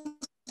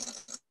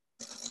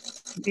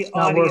the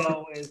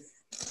audio is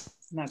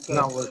not good.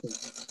 Not working.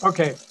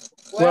 Okay.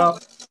 Well,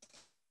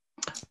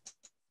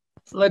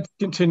 let's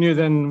continue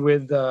then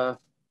with the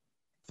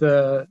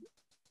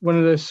one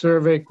of the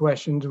survey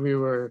questions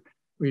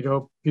we'd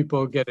hope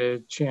people get a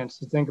chance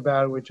to think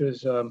about, which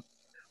is,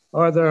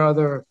 are there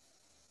other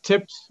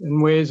tips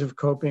and ways of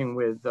coping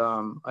with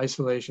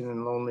isolation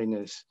and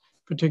loneliness,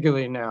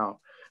 particularly now?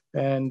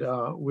 And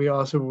we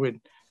also would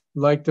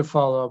like to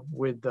follow up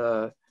with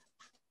the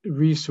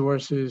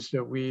resources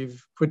that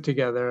we've put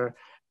together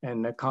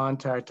and the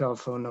contact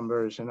telephone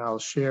numbers. And I'll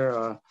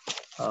share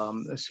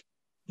the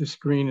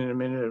screen in a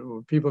minute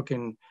where people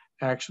can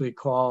actually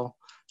call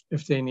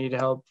if they need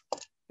help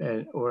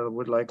or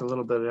would like a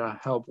little bit of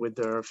help with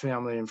their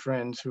family and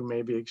friends who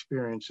may be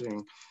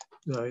experiencing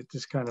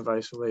this kind of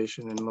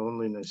isolation and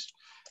loneliness.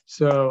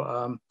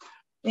 So,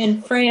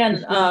 and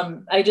Fran,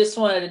 I just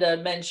wanted to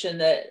mention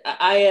that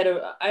I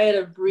had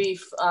a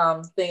brief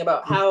thing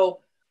about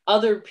how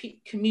other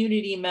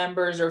community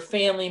members or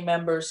family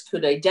members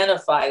could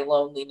identify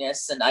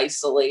loneliness and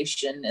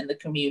isolation in the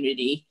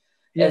community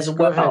as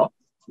well.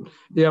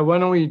 Yeah, why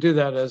don't we do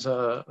that as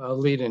a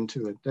lead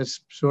into it? That's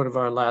sort of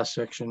our last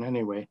section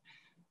anyway.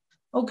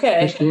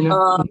 Okay.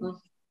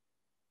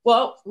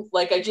 Well,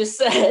 like I just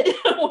said,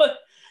 go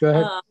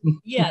ahead.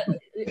 Yeah,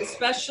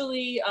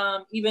 especially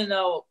even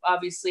though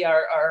obviously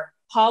our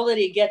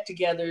holiday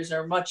get-togethers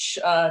are much,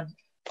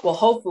 well,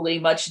 hopefully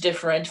much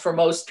different for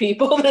most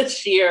people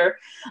this year.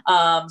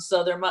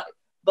 So there might,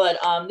 but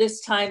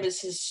this time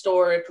is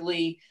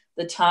historically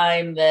the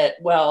time that,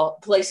 well,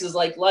 places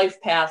like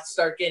LifePath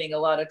start getting a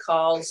lot of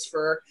calls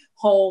for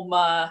home,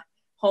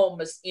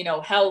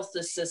 health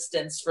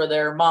assistance for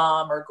their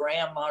mom or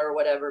grandma or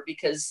whatever,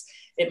 because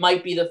it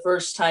might be the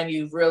first time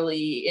you've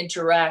really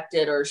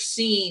interacted or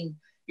seen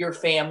your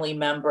family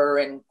member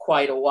in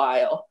quite a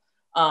while.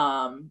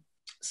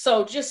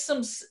 So just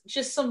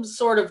some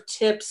sort of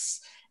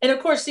tips, and of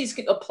course these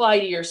can apply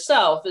to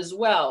yourself as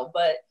well,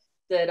 but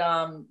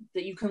that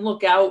you can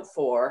look out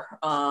for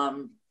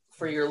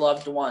your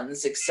loved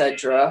ones,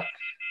 etc.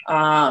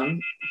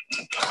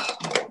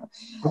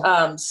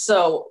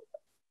 So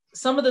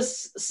some of the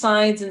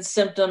signs and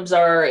symptoms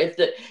are if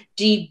the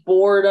deep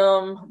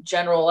boredom,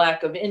 general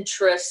lack of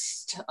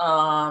interest,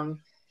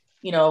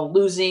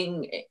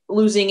 losing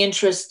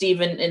interest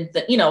even in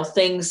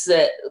things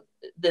that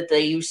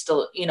they used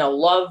to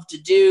love to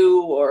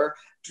do or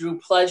drew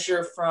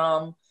pleasure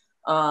from,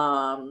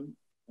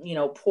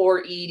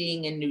 poor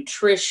eating and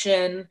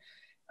nutrition.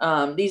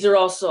 These are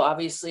also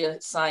obviously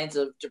signs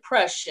of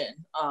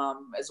depression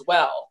as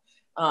well.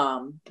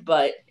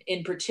 But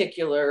in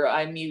particular,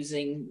 I'm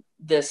using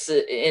this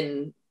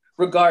in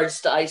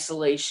regards to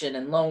isolation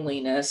and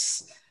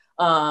loneliness.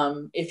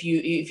 If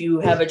you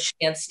have a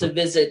chance to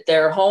visit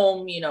their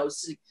home,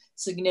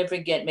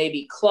 significant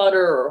maybe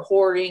clutter or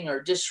hoarding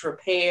or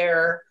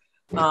disrepair,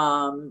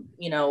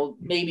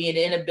 maybe an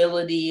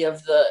inability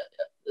of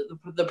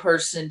the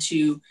person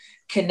to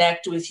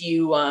connect with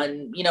you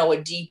on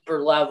a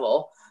deeper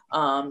level.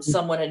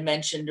 Someone had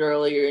mentioned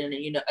earlier,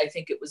 and I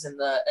think it was in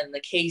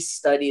the case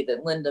study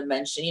that Linda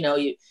mentioned.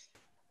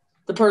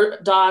 The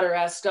daughter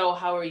asked, "Oh,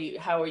 how are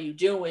you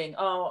doing?"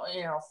 "Oh,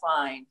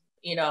 fine."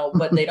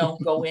 But they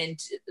don't go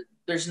into.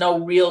 There's no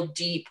real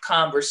deep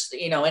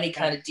any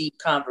kind of deep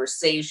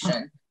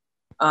conversation.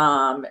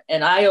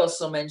 And I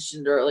also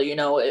mentioned earlier,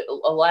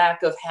 a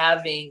lack of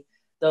having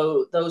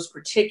those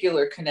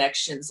particular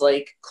connections,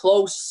 like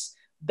close,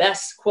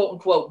 best, quote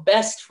unquote,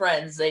 best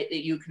friends that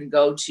you can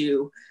go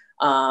to.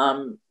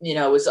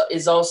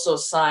 Is also a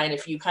sign.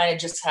 If you kind of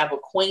just have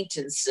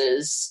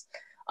acquaintances,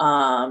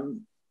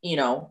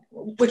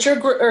 which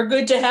are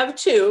good to have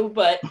too,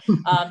 but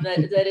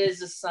that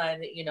is a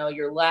sign that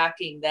you're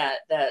lacking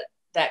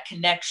that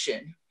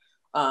connection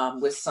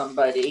with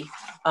somebody.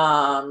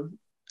 And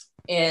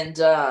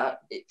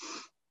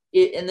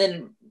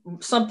then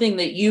something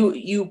that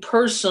you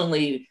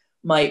personally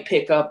might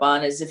pick up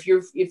on is if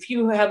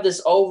you have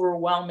this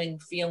overwhelming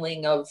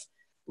feeling of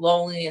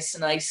loneliness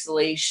and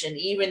isolation,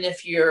 even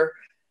if you're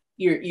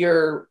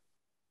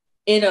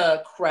in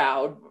a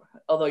crowd,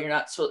 although you're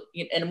not. So,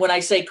 and when I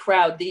say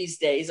crowd these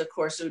days, of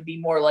course, it would be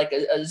more like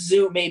a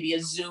Zoom, maybe a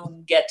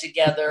Zoom get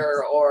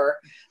together, or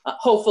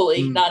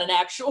hopefully not an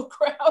actual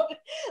crowd.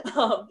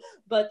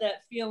 But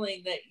that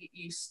feeling that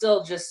you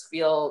still just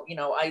feel,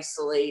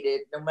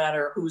 isolated no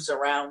matter who's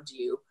around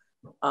you.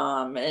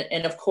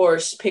 And of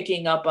course,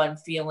 picking up on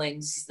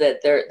feelings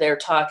that they're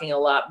talking a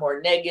lot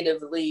more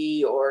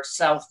negatively or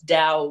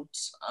self-doubt.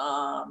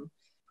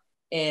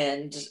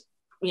 And,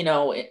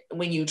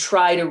 when you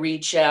try to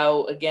reach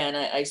out, again,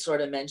 I sort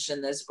of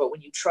mentioned this, but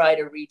when you try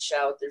to reach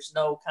out, there's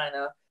no kind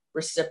of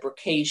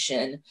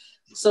reciprocation.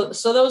 So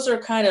those are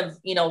kind of,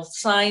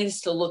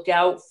 signs to look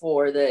out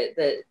for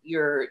that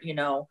your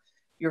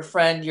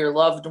friend, your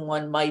loved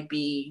one might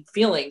be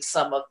feeling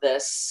some of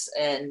this.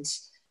 And,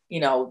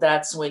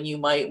 that's when you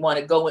might want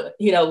to go,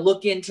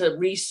 look into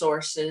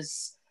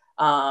resources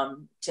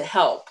to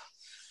help.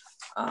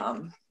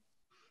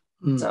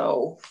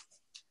 So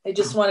I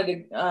just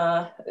wanted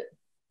to,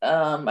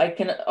 I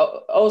can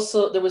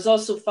also, there was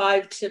also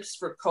 5 tips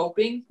for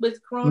coping with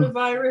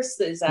coronavirus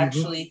that is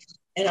actually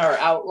in our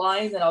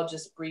outline that I'll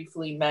just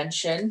briefly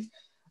mention.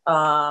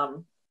 I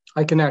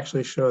can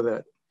actually show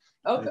that.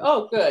 Okay.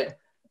 Oh, good.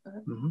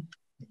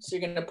 So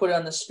you're going to put it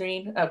on the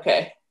screen?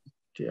 Okay.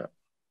 Yeah.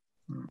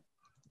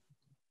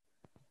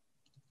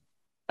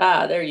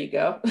 There you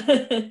go.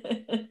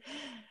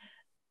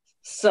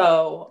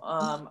 So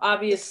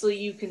obviously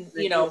you can,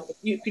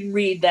 you can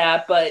read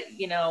that, but,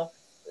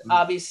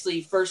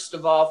 obviously, first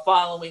of all,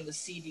 following the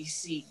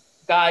CDC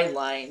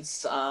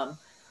guidelines.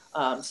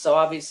 So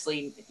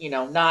obviously,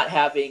 not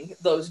having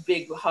those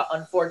big,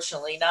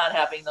 unfortunately, not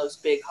having those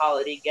big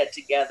holiday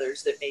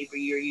get-togethers that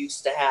maybe you're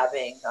used to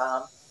having,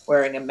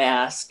 wearing a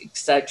mask,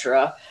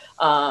 etc.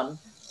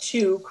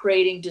 2,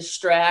 creating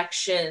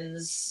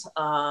distractions.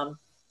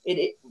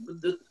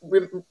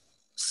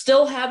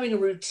 Still having a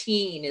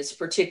routine is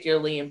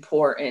particularly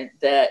important.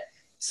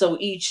 So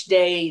each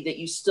day that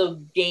you still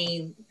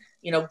glean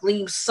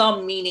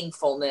some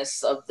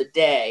meaningfulness of the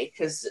day,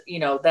 because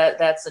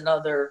that's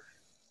another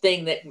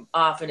thing that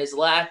often is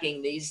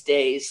lacking these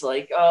days.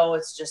 Like, oh,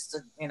 it's just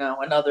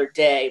another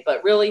day,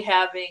 but really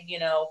having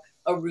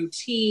a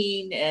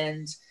routine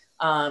and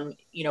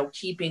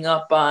keeping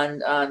up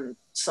on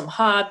some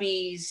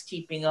hobbies,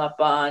 keeping up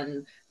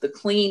on the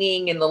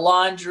cleaning and the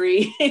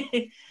laundry.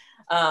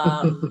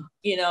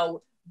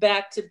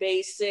 back to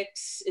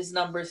basics is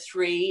number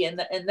 3,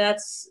 and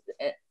that's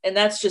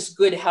just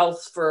good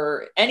health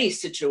for any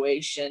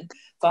situation.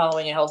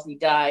 Following a healthy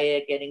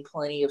diet, getting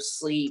plenty of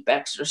sleep,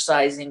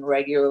 exercising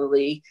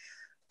regularly,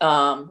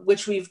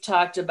 which we've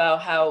talked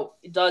about how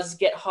it does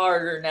get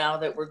harder now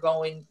that we're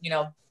going,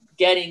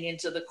 getting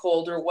into the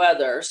colder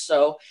weather.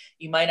 So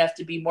you might have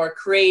to be more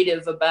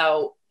creative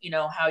about,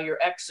 how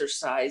you're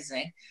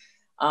exercising.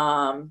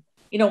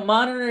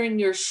 Monitoring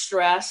your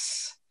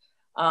stress.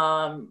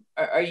 Do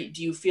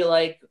you feel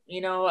like,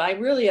 I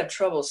really have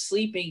trouble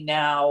sleeping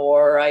now,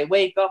 or I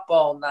wake up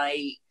all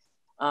night,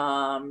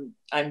 I'm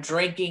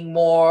drinking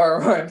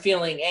more, or I'm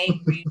feeling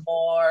angry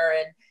more,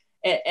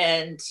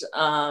 and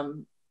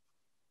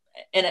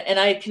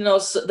I can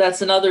also,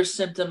 that's another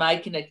symptom I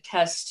can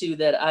attest to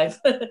that I've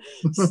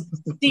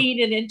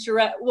seen and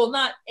interact, well,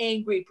 not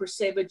angry per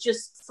se, but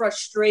just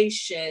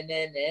frustration.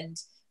 And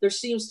there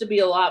seems to be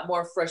a lot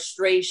more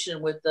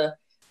frustration with the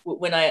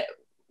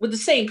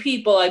same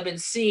people I've been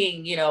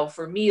seeing,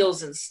 for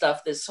meals and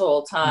stuff this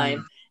whole time.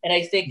 Mm-hmm. And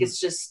I think it's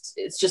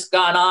just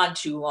gone on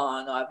too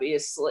long,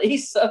 obviously.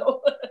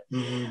 So,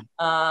 mm-hmm.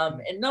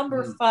 And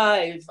number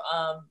 5,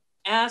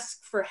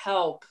 ask for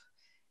help.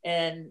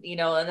 And,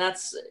 and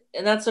that's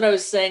what I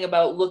was saying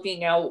about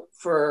looking out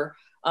for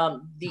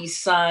these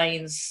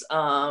signs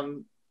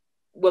of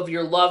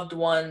your loved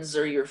ones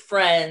or your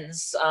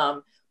friends,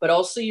 but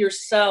also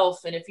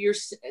yourself. And if you're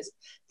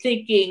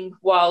thinking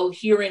while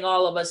hearing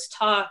all of us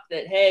talk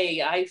that,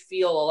 hey, I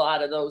feel a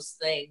lot of those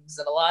things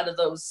and a lot of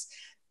those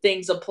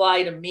things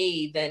apply to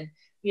me, then,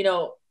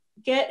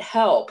 get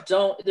help.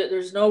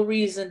 There's no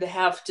reason to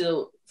have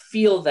to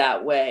feel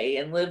that way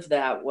and live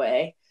that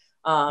way.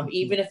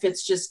 Even if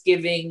it's just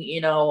giving,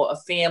 a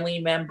family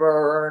member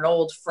or an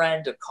old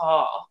friend a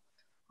call.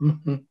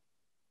 Mm-hmm.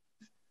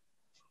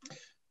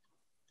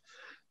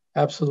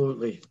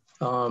 Absolutely.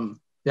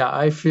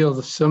 I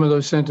feel some of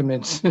those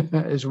sentiments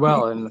as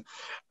well. And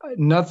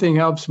nothing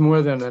helps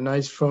more than a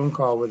nice phone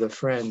call with a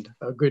friend,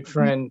 a good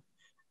friend,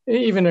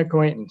 even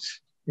acquaintance,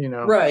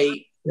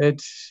 Right.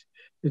 It's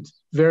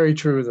very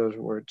true, those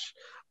words.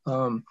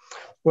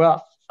 We're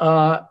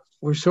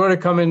sort of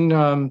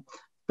coming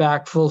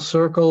back full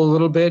circle a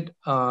little bit.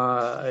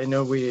 I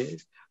know we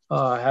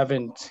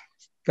haven't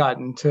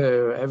gotten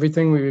to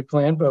everything we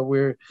planned, but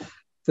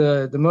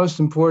the most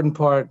important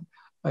part,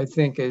 I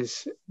think,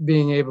 is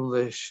being able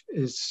to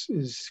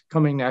is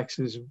coming next.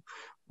 Is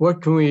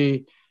what can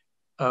we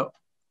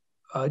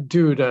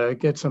do to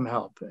get some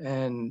help?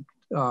 And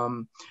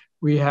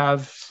we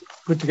have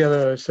put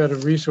together a set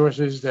of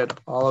resources that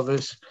all of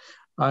us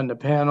on the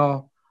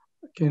panel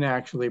can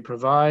actually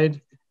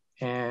provide.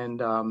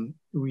 And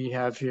we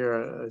have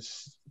here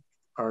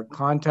our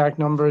contact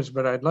numbers,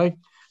 but I'd like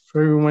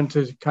for everyone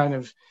to kind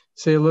of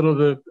say a little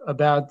bit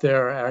about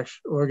their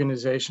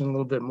organization, a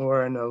little bit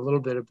more, and a little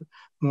bit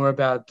more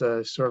about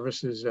the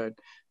services that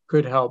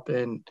could help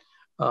in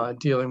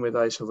dealing with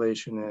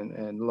isolation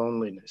and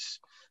loneliness.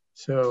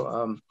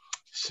 So,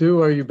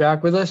 Sue, are you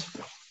back with us?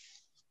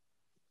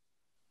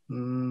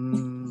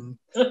 I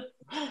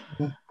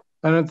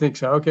don't think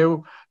so. Okay.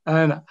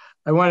 And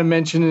I want to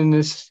mention in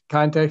this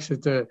context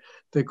that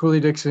the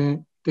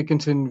Cooley-Dickinson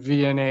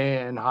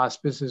VNA and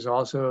hospice is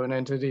also an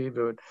entity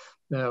that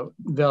the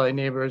Valley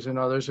Neighbors and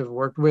others have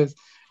worked with.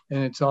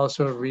 And it's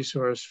also a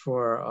resource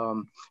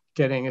for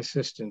getting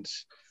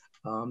assistance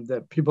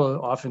that people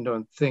often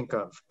don't think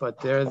of, but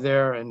they're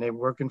there and they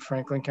work in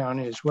Franklin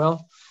County as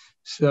well.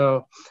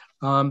 So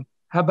how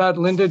about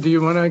Linda, do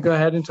you want to go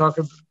ahead and talk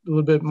a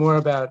little bit more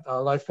about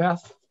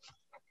LifePath?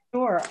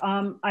 Sure.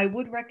 I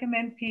would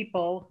recommend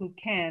people who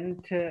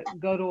can to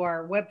go to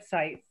our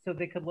website so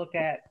they could look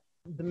at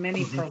the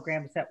many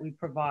programs that we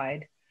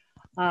provide.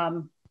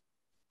 But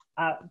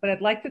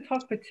I'd like to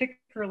talk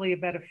particularly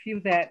about a few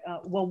that,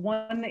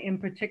 one in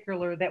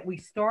particular that we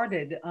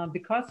started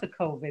because of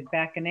COVID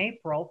back in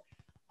April.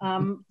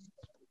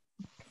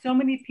 So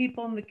many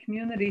people in the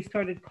community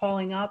started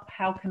calling up,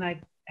 how can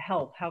I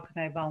help? How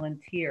can I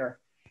volunteer?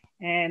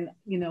 And,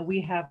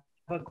 we have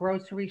a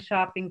grocery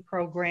shopping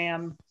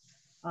program,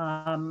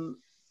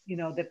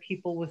 that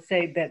people would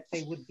say that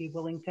they would be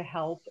willing to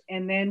help.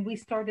 And then we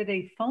started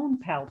a phone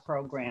pal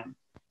program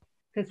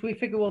because we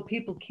figure, well,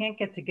 people can't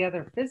get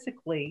together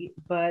physically,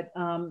 but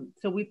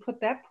so we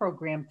put that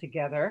program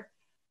together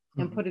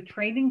and put a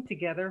training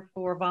together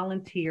for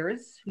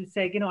volunteers who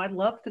say, I'd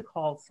love to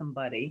call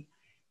somebody.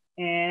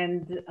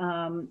 And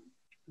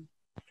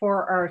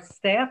for our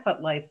staff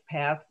at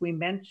LifePath, we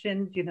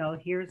mentioned,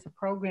 here's a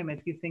program.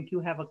 If you think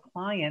you have a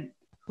client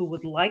who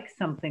would like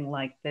something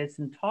like this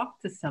and talk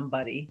to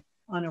somebody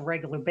on a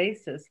regular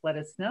basis, let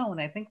us know.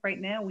 And I think right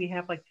now we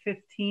have like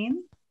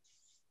 15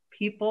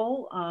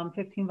 people,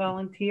 15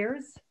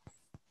 volunteers,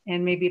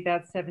 and maybe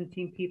about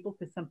 17 people,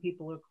 because some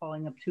people are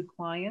calling up 2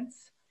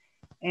 clients.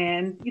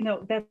 And,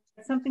 that's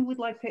something we'd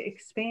like to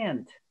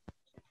expand.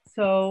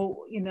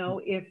 So,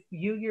 if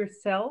you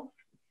yourself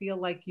feel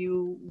like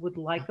you would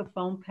like a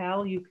phone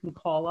pal, you can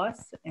call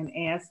us and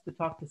ask to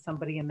talk to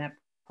somebody in that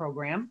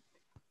program.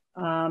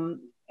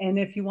 And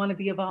if you want to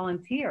be a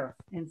volunteer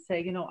and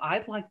say,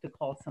 I'd like to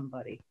call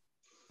somebody,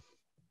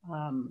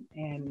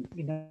 and,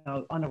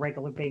 on a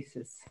regular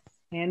basis.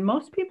 And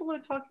most people are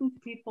talking to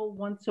people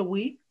once a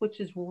week, which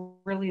is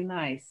really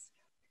nice.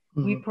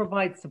 Mm-hmm. We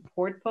provide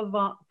support for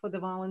the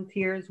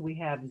volunteers. We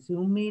have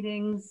Zoom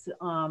meetings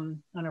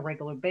on a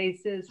regular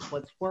basis,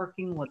 what's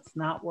working, what's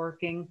not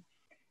working.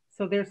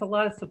 So there's a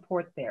lot of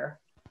support there.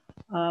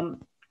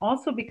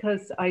 Also,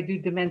 because I do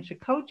dementia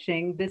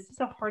coaching, this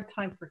is a hard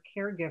time for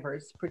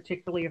caregivers,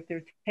 particularly if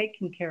they're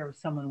taking care of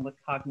someone with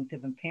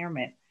cognitive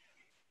impairment.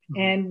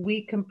 Mm-hmm. And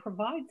we can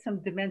provide some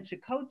dementia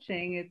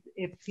coaching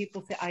if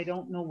people say, I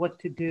don't know what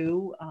to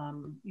do.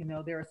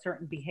 There are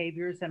certain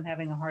behaviors I'm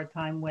having a hard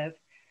time with,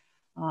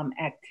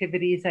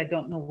 activities I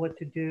don't know what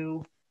to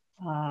do.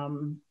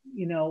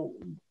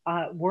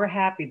 We're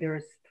happy.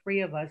 There's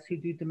 3 of us who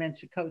do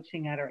dementia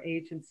coaching at our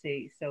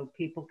agency. So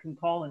people can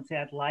call and say,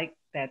 I'd like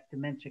that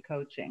dementia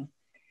coaching.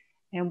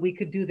 And we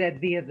could do that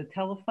via the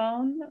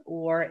telephone,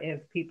 or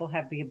if people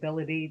have the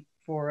ability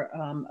for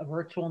a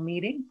virtual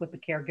meeting with the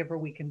caregiver,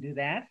 we can do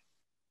that.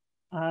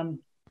 And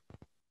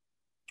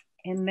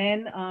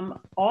then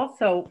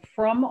also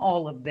from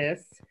all of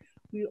this,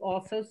 we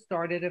also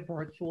started a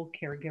virtual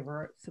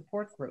caregiver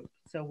support group.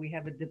 So we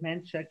have a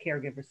dementia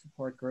caregiver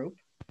support group.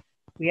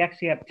 We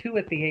actually have 2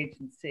 at the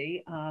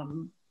agency.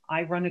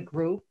 I run a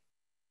group,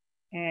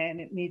 and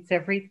it meets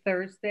every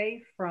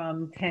Thursday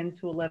from 10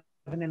 to 11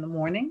 in the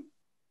morning.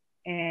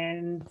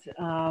 And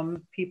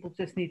people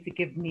just need to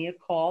give me a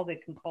call. They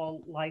can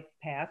call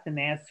LifePath and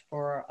ask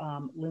for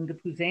Linda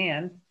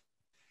Puzan,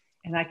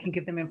 and I can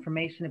give them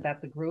information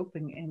about the group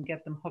and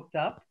get them hooked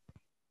up.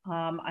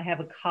 I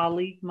have a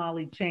colleague,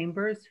 Molly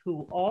Chambers,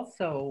 who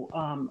also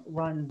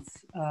runs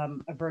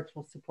a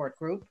virtual support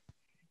group.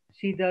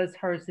 She does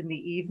hers in the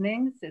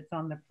evenings. It's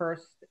on the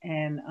 1st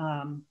and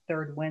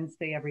 3rd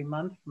Wednesday every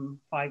month from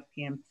 5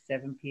 p.m. to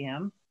 7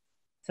 p.m.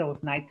 So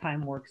if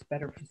nighttime works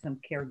better for some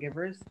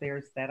caregivers,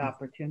 there's that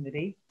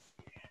opportunity.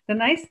 The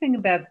nice thing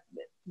about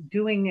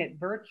doing it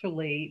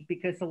virtually,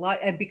 because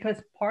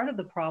part of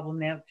the problem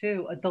now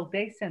too, adult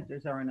day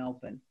centers aren't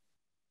open.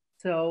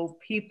 So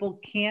people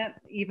can't,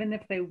 even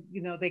if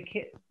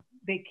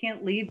they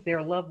can't leave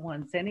their loved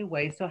ones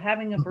anyway. So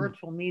having a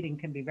virtual meeting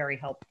can be very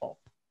helpful.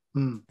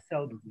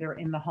 So they're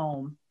in the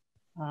home,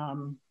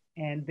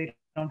 and they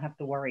don't have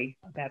to worry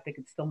about, they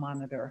can still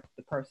monitor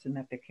the person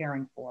that they're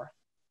caring for.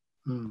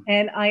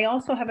 And I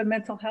also have a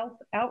mental health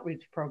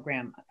outreach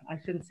program. I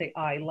shouldn't say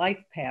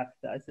LifePath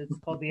does. It's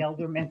called the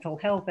Elder Mental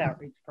Health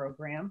Outreach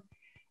Program.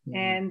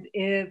 And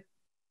if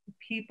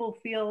people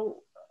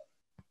feel,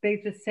 they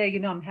just say,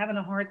 I'm having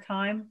a hard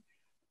time,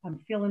 I'm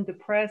feeling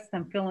depressed,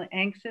 I'm feeling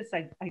anxious,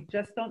 I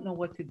just don't know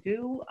what to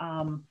do.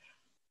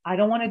 I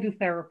don't want to do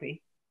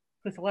therapy,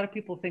 because a lot of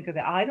people think of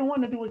that. I don't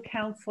want to do a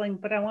counseling,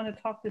 but I want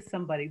to talk to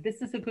somebody.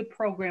 This is a good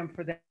program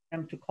for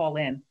them to call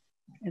in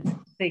and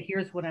say,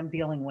 here's what I'm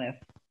dealing with.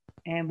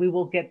 And we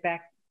will get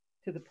back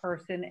to the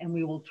person and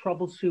we will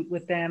troubleshoot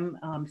with them,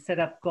 set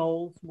up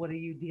goals. What are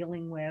you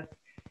dealing with?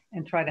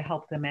 And try to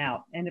help them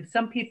out. And if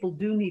some people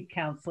do need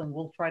counseling,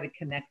 we'll try to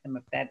connect them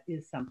if that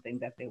is something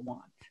that they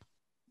want.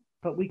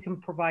 But we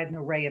can provide an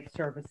array of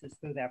services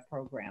through that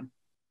program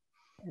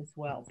as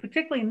well.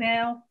 Particularly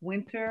now,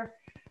 winter,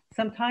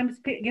 sometimes,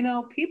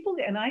 people,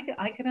 and I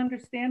can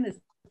understand this,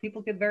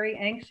 people get very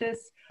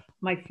anxious.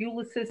 My fuel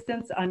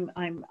assistance,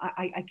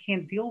 I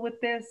can't deal with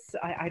this.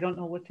 I don't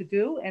know what to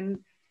do. And,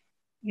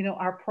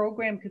 our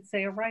program could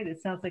say, all right, it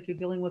sounds like you're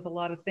dealing with a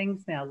lot of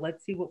things now.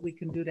 Let's see what we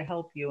can do to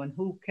help you, and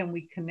who can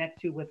we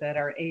connect you with at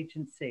our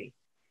agency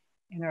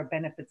in our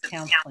benefits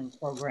counseling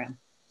program.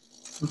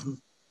 Mm-hmm.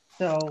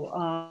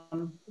 So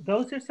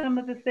those are some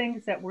of the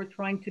things that we're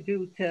trying to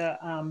do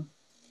to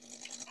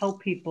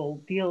help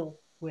people deal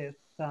with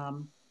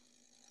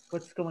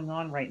what's going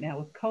on right now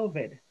with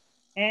COVID.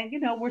 And,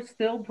 we're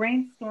still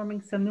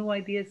brainstorming some new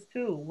ideas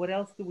too. What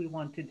else do we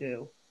want to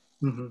do?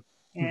 Mm-hmm.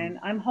 And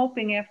I'm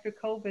hoping after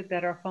COVID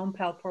that our Phone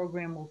Pal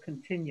program will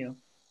continue.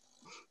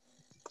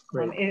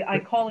 Great. I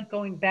call it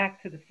going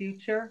back to the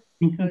future,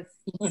 because,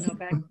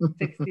 back in the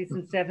 60s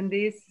and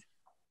 70s,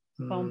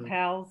 Phone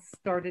Pals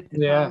started to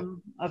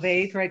come of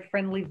age, right?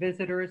 Friendly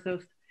visitors,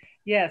 those.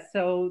 Yeah,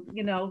 so,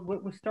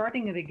 we're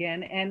starting it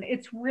again. And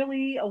it's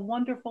really a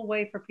wonderful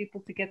way for people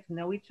to get to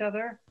know each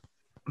other.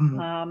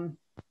 Mm-hmm.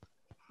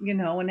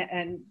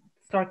 And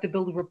start to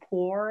build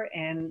rapport,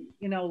 and,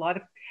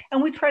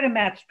 and we try to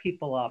match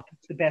people up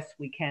the best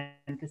we can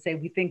to say,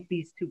 we think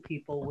these 2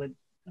 people would,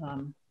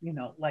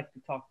 like to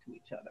talk to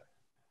each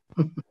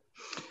other.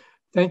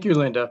 Thank you,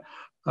 Linda.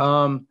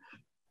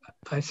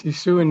 I see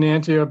Sue and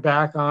Nancy are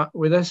back on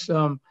with us.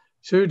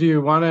 Sue, do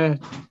you want to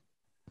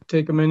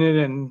take a minute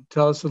and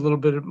tell us a little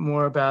bit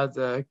more about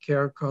the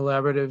Care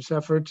Collaborative's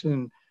efforts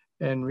and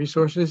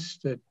resources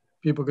that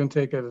people can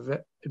take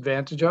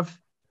advantage of?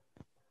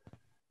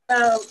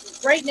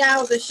 Right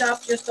now, the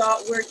shop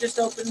we're just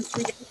open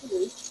 3 days a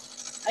week.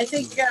 I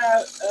think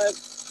a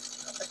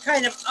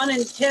kind of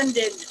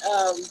unintended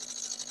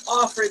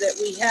offer that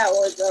we have,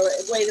 or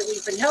the way that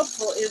we've been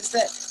helpful, is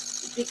that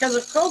because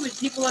of COVID,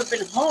 people have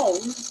been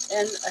home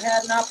and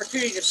had an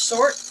opportunity to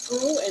sort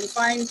through and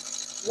find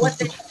what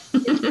they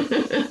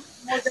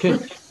more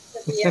than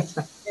we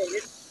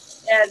anticipated.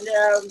 And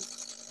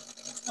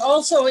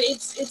also,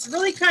 it's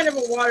really kind of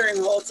a watering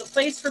hole. It's a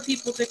place for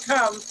people to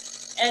come.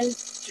 And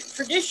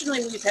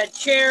traditionally, we've had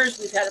chairs,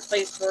 we've had a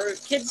place for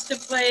kids to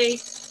play.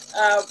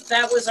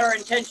 That was our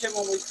intention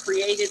when we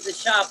created the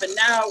shop, and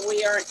now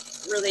we aren't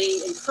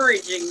really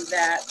encouraging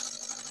that.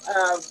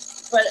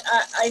 But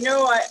I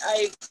know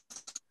I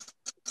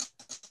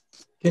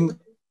Can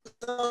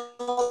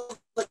all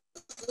the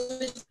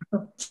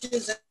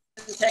glitches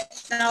and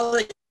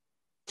technology,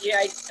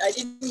 I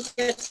didn't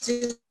get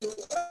to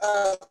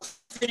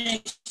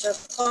finish the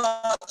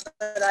thought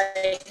that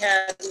I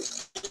had,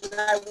 and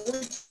I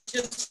would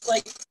just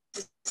like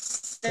to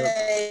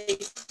say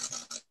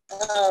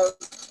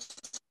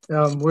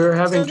we're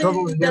having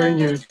trouble hearing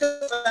you.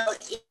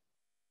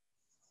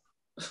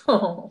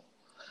 Oh.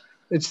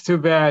 It's too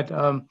bad.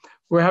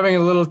 We're having a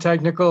little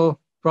technical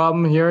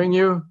problem hearing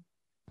you,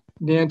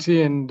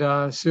 Nancy and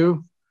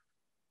Sue.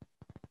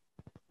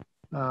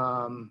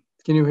 Can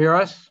you hear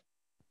us?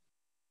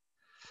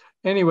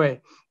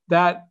 Anyway,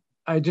 that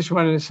I just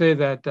wanted to say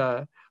that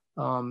the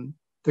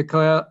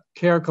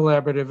Care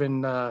Collaborative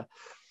in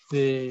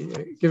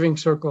the Giving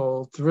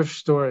Circle thrift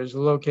store is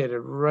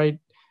located right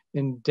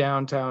in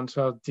downtown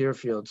South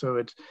Deerfield.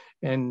 So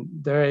and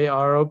they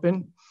are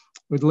open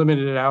with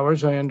limited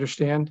hours, I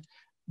understand.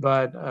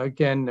 But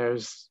again,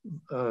 there's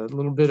a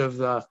little bit of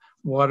the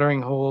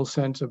watering hole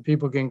sense of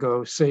people can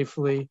go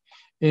safely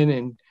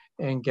in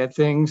and get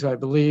things, I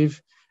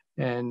believe.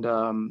 And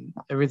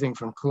everything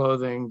from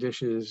clothing,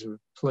 dishes,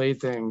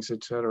 playthings,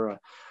 etc.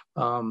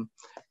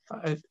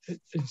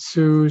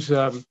 Sue's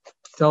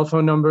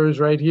telephone number is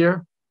right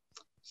here.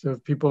 So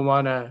if people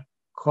want to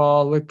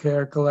call the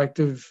Care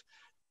Collective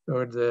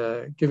or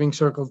the Giving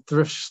Circle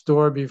thrift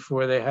store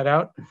before they head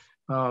out,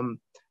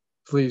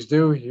 please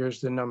do.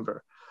 Here's the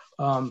number.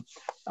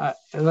 I'd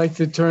like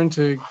to turn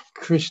to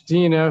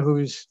Christina,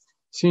 whose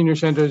senior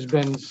center has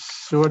been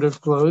sort of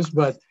closed,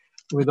 but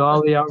with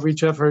all the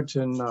outreach efforts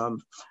and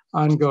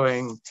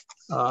ongoing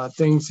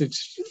things that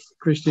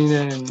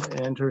Christina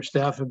and her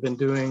staff have been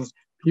doing,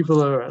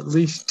 people are at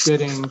least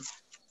getting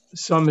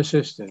some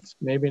assistance.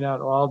 Maybe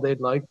not all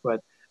they'd like,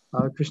 but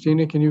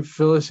Christina, can you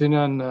fill us in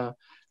on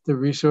the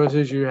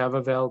resources you have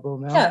available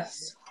now?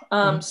 Yes,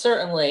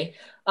 certainly.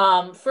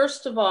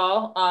 First of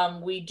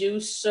all, we do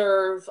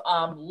serve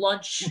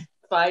lunch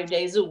 5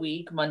 days a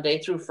week, Monday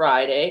through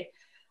Friday.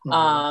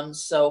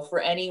 So for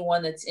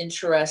anyone that's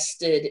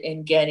interested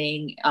in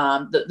getting,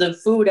 the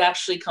food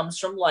actually comes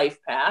from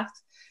LifePath,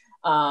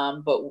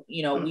 but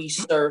we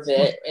serve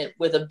it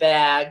with a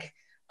bag,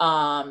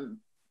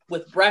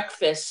 with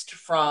breakfast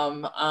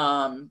from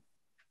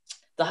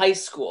the high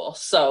school.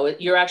 So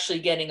you're actually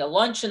getting a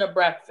lunch and a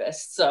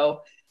breakfast.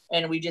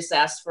 And we just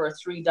ask for a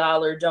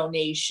 $3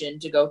 donation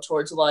to go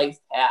towards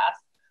LifePath.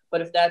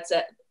 But if that's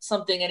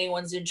something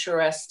anyone's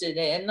interested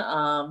in,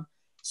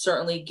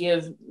 certainly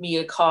give me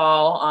a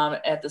call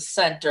at the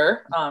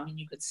center, and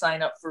you could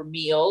sign up for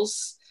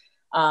meals.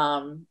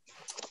 And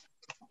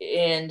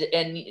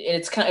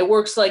it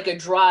works like a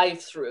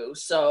drive-through.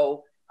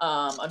 So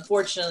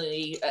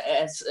unfortunately,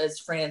 as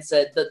Fran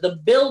said, the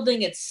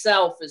building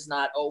itself is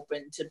not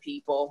open to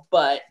people,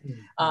 but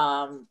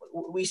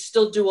we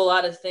still do a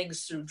lot of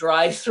things through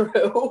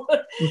drive-through.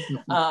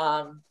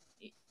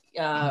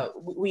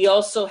 We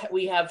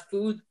have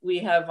food. We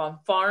have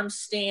farm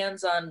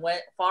stand on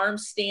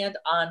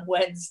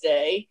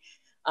Wednesday.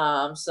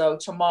 So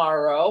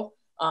tomorrow,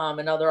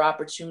 another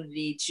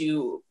opportunity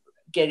to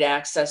get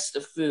access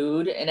to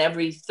food. And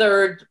every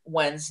third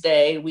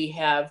Wednesday, we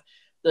have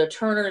the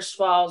Turner's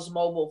Falls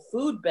Mobile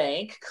Food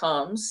Bank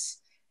comes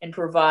and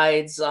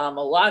provides a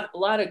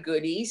lot of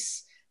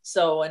goodies.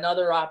 So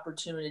another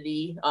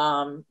opportunity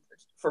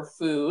for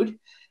food.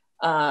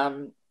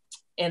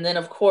 And then,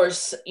 of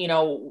course,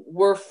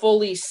 we're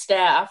fully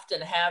staffed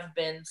and have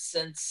been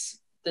since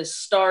this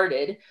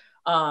started.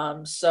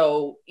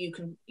 So you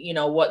can,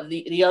 what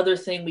the other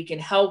thing we can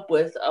help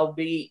with, I'll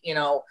be,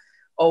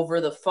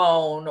 over the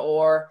phone,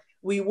 or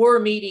we were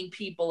meeting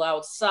people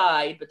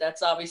outside, but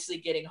that's obviously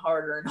getting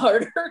harder and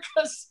harder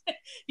because,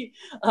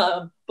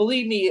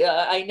 believe me,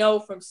 I know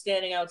from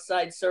standing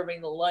outside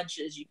serving the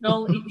lunches,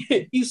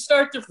 you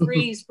start to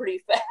freeze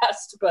pretty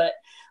fast. But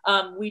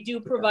we do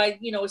provide,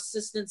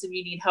 assistance if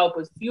you need help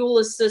with fuel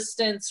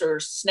assistance or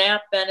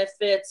SNAP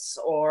benefits,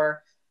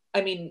 or,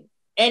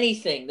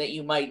 anything that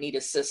you might need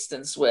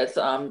assistance with.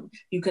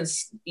 You can,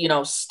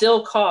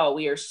 still call.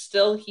 We are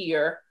still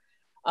here.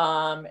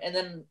 And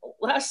then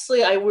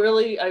lastly, I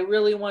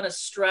really want to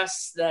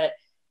stress that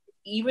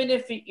even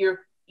if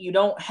you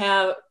don't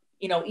have,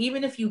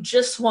 even if you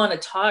just want to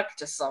talk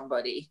to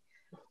somebody,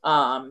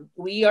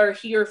 we are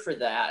here for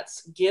that.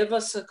 Give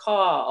us a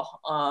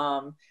call.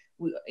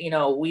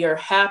 We are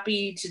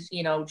happy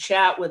to,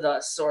 chat with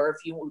us, or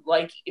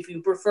if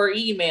you prefer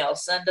email,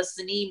 send us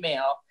an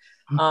email.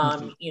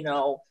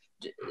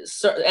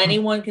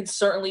 anyone can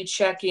certainly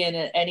check in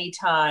at any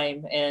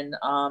time, and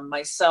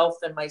myself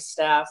and my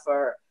staff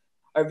are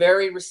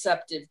very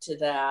receptive to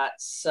that.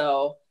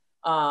 So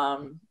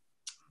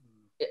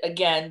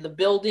again, the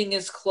building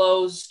is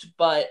closed,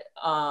 but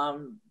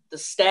the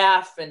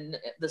staff and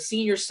the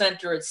senior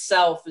center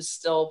itself is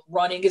still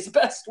running as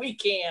best we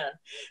can.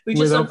 We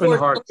just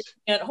unfortunately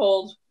can't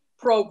hold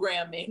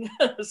programming.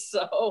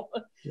 So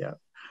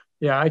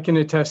yeah, I can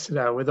attest to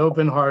that. With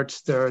open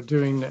hearts, they're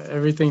doing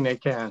everything they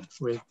can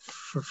for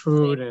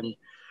food and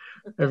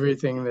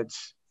everything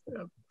that's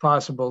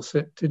possible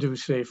to do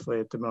safely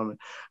at the moment.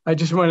 I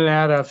just wanted to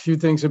add a few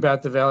things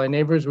about the Valley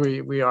Neighbors.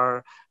 We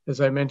are,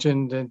 as I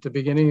mentioned at the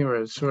beginning,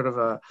 we're sort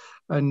of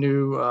a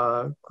new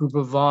group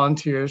of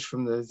volunteers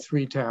from the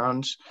 3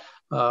 towns,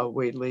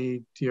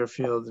 Whately,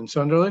 Deerfield, and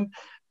Sunderland.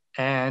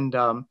 And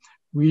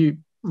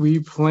we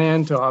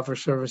plan to offer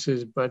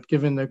services, but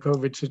given the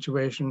COVID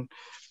situation,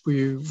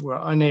 we were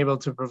unable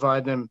to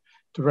provide them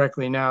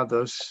directly now.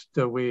 Those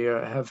that we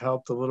have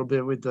helped a little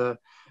bit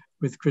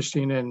with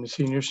Christina and the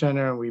Senior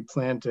Center, and we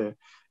plan to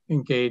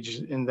engage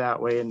in that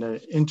way in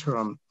the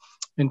interim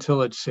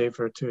until it's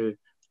safer to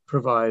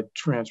provide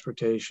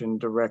transportation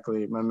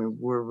directly. I mean,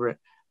 we're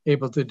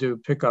able to do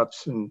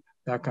pickups and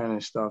that kind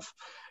of stuff,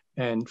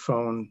 and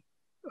phone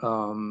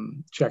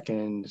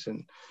check-ins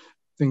and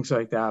things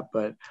like that.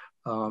 But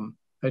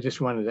I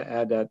just wanted to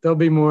add that. There'll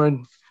be more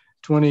in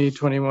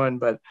 2021,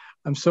 but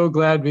I'm so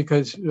glad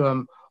because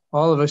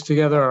all of us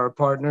together are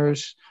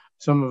partners.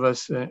 Some of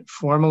us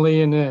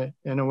formally in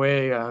a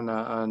way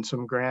on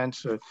some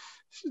grants,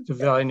 the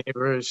Valley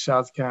Neighbors,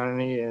 South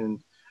County, and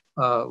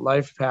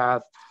Life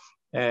Path,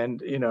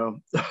 and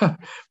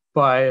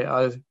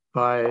by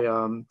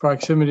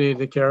proximity,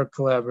 the Care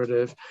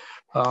Collaborative.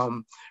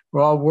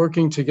 We're all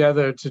working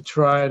together to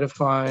try to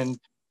find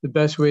the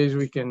best ways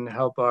we can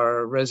help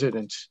our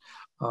residents.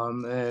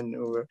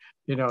 And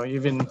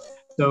even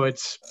though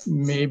it's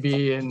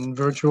maybe in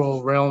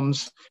virtual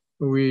realms,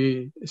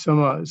 a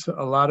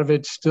lot of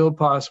it's still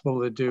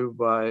possible to do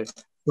by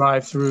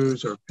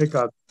drive-throughs or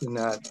pickups and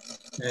that.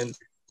 And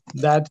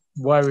that's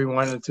why we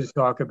wanted to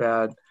talk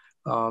about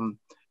the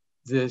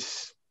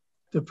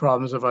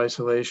problems of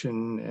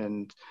isolation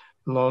and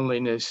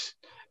loneliness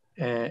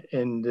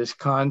in this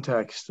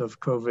context of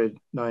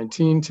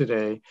COVID-19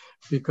 today,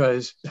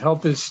 because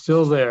help is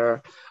still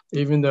there,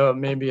 even though it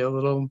may be a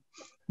little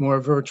more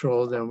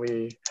virtual than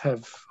we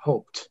have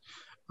hoped.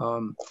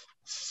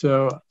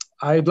 So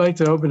I'd like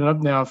to open it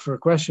up now for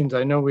questions.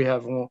 I know we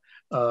have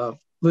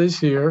Liz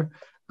here.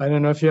 I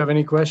don't know if you have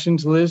any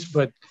questions, Liz,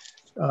 but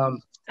no,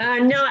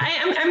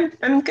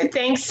 I'm good,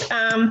 thanks.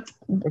 Okay.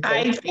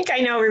 I think I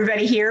know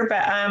everybody here,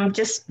 but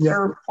just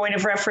for point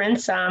of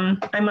reference, I'm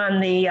on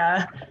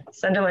the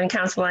Sunderland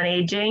Council on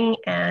Aging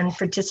and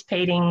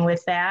participating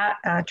with that,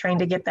 trying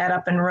to get that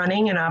up and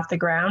running and off the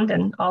ground,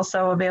 and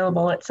also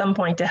available at some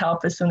point to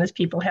help as soon as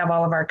people have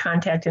all of our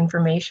contact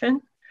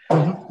information.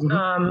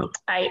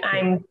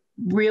 I'm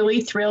really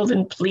thrilled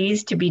and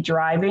pleased to be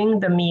driving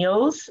the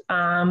meals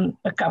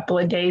a couple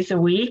of days a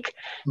week.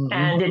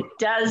 And it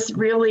does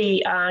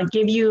really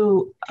give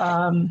you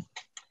an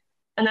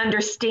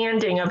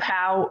understanding of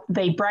how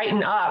they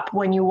brighten up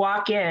when you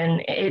walk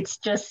in.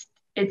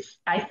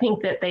 I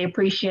think that they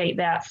appreciate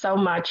that so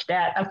much.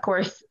 That, of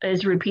course,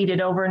 is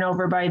repeated over and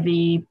over by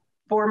the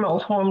formal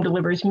home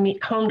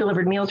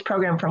delivered meals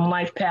program from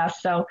Life Path.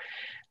 So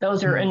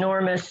those are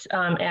enormous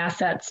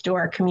assets to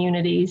our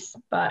communities.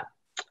 But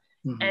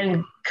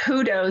and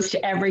kudos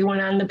to everyone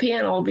on the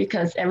panel,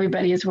 because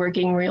everybody is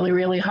working really,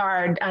 really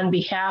hard on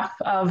behalf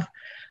of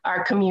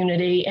our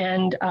community.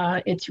 And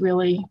it's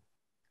really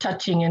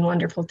touching and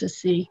wonderful to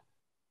see.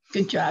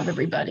 Good job,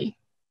 everybody.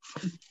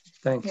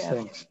 Thanks.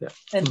 Yeah.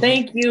 And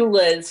thank you,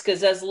 Liz,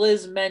 because as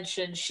Liz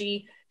mentioned,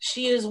 she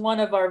is one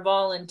of our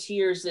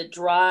volunteers that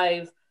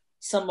drive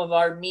some of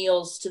our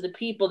meals to the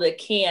people that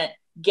can't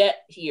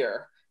get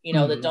here,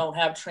 that don't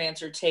have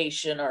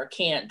transportation or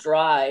can't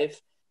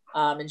drive.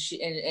 And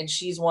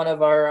she's one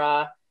of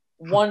our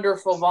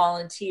wonderful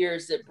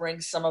volunteers that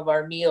brings some of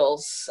our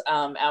meals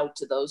out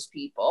to those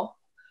people.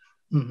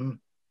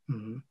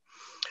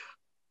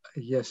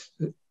 Yes.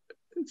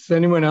 Does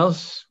anyone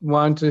else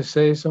want to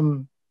say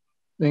something,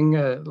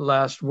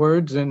 last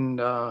words, and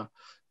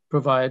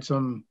provide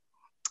some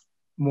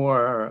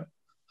more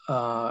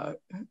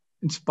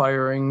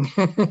inspiring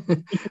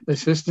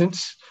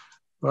assistance?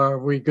 Or are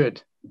we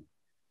good?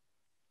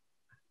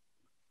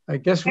 I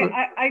guess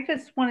I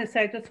just want to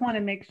say, I just want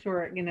to make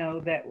sure,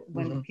 that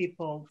when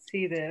people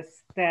see this,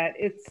 that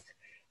it's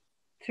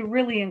to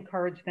really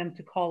encourage them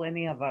to call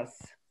any of us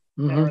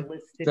that are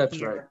listed That's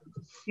here.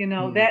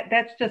 Right.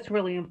 That's just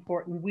really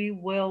important. We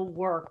will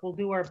work. We'll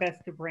do our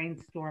best to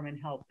brainstorm and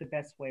help the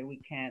best way we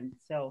can.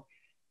 So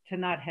to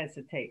not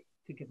hesitate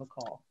to give a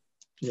call.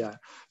 Yeah,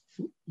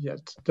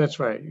 that's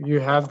right.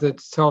 You have the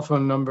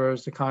telephone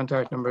numbers, the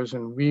contact numbers,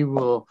 and we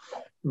will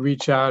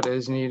reach out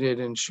as needed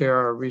and share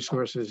our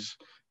resources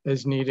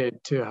as needed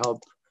to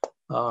help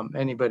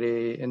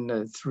anybody in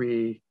the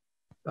 3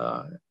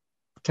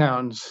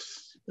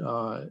 towns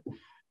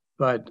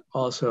but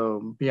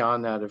also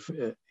beyond that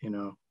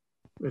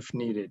if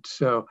needed.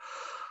 So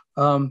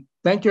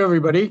thank you,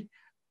 everybody.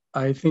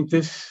 I think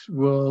this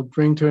will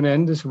bring to an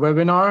end this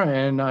webinar,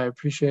 and I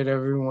appreciate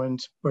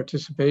everyone's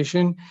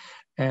participation,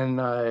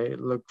 and I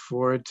look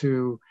forward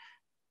to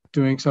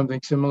doing something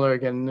similar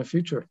again in the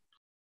future.